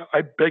 people out there,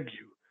 I beg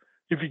you.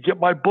 If you get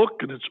my book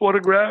and it's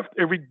autographed,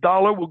 every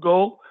dollar will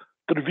go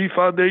to the V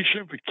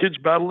Foundation for Kids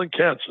Battling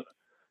Cancer.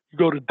 You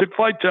go to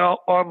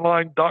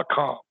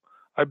DickVitaleOnline.com.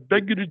 I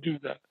beg you to do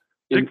that.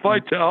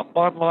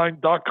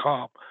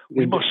 DickVitaleOnline.com.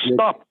 We must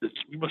stop this.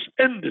 We must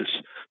end this.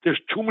 There's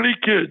too many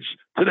kids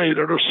today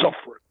that are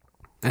suffering.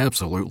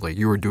 Absolutely.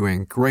 You are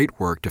doing great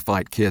work to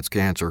fight kids'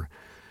 cancer,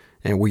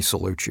 and we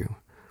salute you.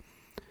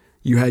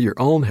 You had your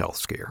own health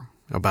scare.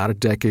 About a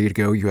decade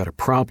ago, you had a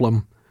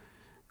problem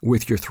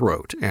with your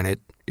throat, and it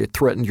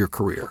threatened your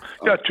career.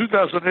 Yeah,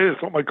 2008, I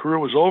thought my career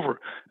was over.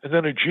 And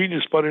then a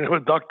genius by the name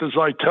of Dr.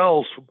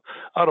 Zeitels from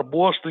out of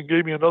Boston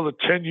gave me another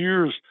 10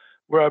 years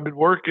where I've been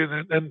working.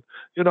 And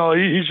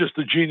he's just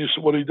a genius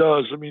at what he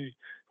does. I mean,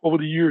 over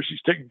the years,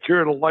 he's taken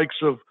care of the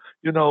likes of,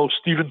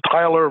 Steven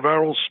Tyler of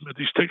Aerosmith.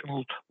 He's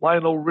taken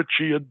Lionel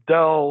Richie,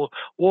 Adele,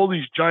 all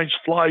these giants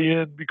fly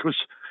in because,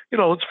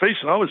 let's face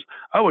it, I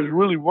was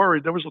really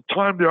worried. There was a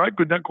time there I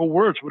couldn't echo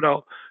words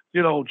without,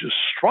 just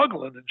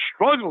struggling.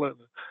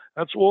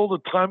 That's all the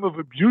time of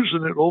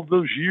abusing it all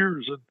those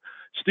years. And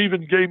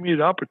Stephen gave me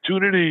the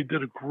opportunity,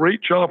 did a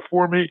great job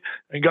for me,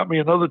 and got me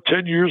another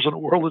 10 years in the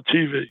world of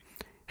TV.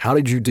 How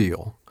did you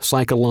deal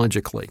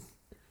psychologically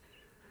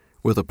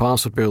with the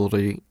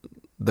possibility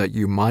that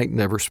you might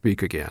never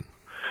speak again?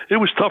 It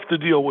was tough to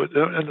deal with,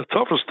 and the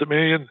toughest to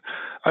me, and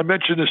I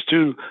mentioned this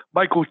too,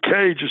 Michael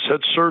Kay just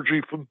had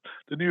surgery from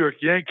the New York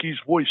Yankees.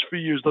 Voice for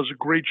years, does a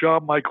great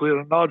job. Michael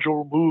had a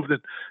nodule removed,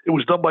 and it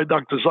was done by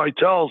Dr.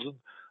 Zeitels. And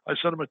I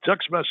sent him a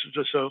text message.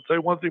 I said, I'll tell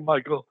you one thing,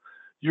 Michael,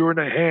 you're in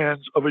the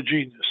hands of a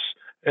genius,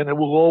 and it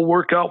will all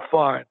work out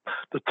fine.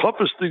 The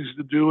toughest things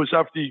to do is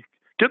after you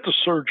get the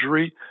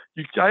surgery,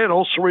 I had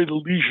ulcerated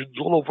lesions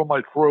all over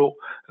my throat,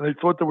 and they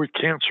thought they were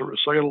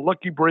cancerous. I got a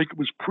lucky break. It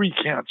was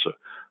pre-cancer.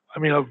 I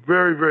mean, I'm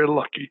very, very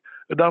lucky.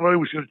 And not only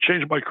was it going to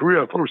change my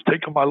career, I thought it was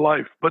taking my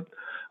life. But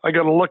I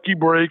got a lucky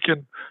break,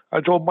 and I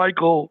told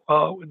Michael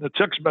in the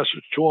text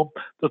message to him,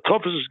 the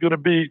toughest is going to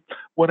be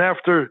when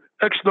after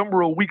X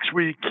number of weeks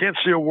where you can't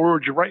say a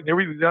word, you're writing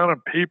everything down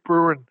on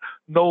paper and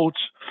notes,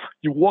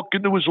 you walk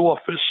into his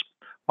office.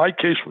 My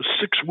case was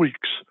 6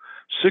 weeks.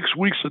 6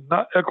 weeks of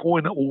not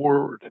echoing a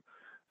word.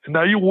 And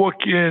now you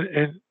walk in,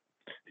 and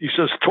he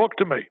says, talk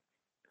to me.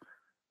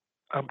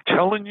 I'm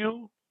telling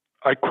you,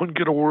 I couldn't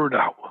get a word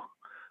out.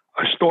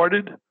 I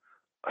started,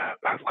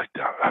 I'd like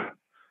that.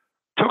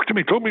 Talk to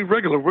me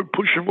regular. We're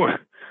pushing what?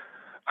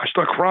 I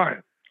start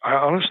crying. I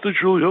honestly,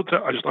 truly,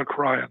 I start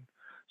crying.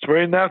 It's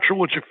very natural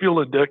what you're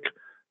feeling, Dick.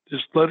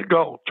 Just let it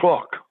go.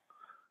 Talk.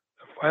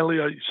 And finally,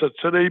 I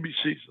said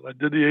ABCs. And I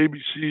did the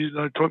ABCs, and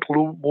I talked a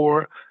little bit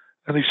more.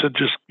 And he said,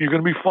 you're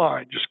going to be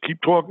fine. Just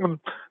keep talking.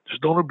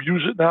 Just don't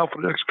abuse it now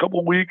for the next couple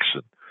of weeks,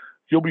 and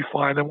you'll be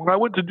fine. And when I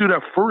went to do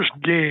that first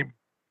game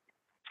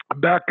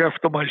back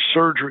after my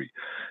surgery,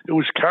 it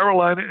was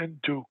Carolina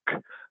and Duke.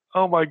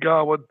 Oh, my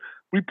God. When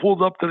we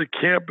pulled up to the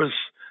campus,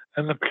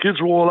 and the kids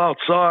were all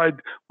outside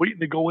waiting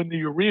to go in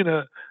the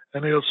arena,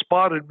 and they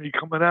spotted me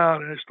coming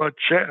out, and they started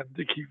chanting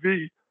Dickie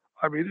V.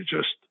 I mean,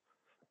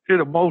 it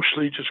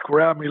emotionally just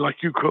grabbed me like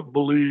you couldn't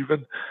believe.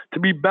 And to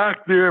be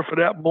back there for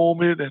that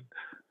moment and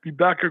be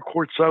back at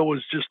courtside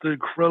was just an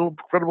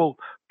incredible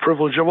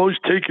privilege. I've always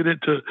taken it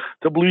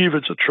to believe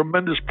it's a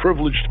tremendous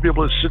privilege to be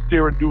able to sit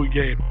there and do a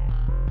game.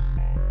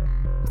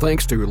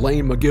 Thanks to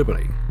Lane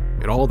McGivney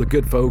and all the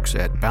good folks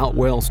at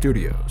Boutwell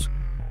Studios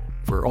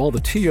for all the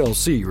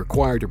TLC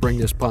required to bring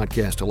this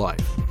podcast to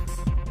life,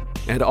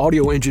 and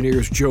audio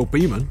engineers Joe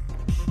Beeman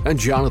and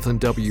Jonathan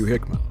W.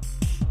 Hickman.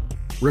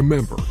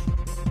 Remember,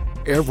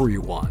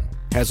 everyone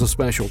has a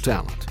special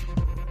talent.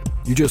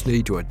 You just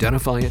need to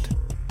identify it,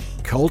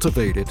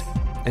 cultivate it,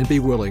 and be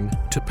willing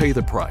to pay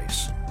the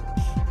price.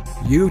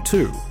 You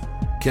too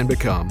can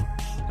become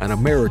an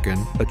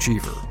American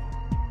achiever.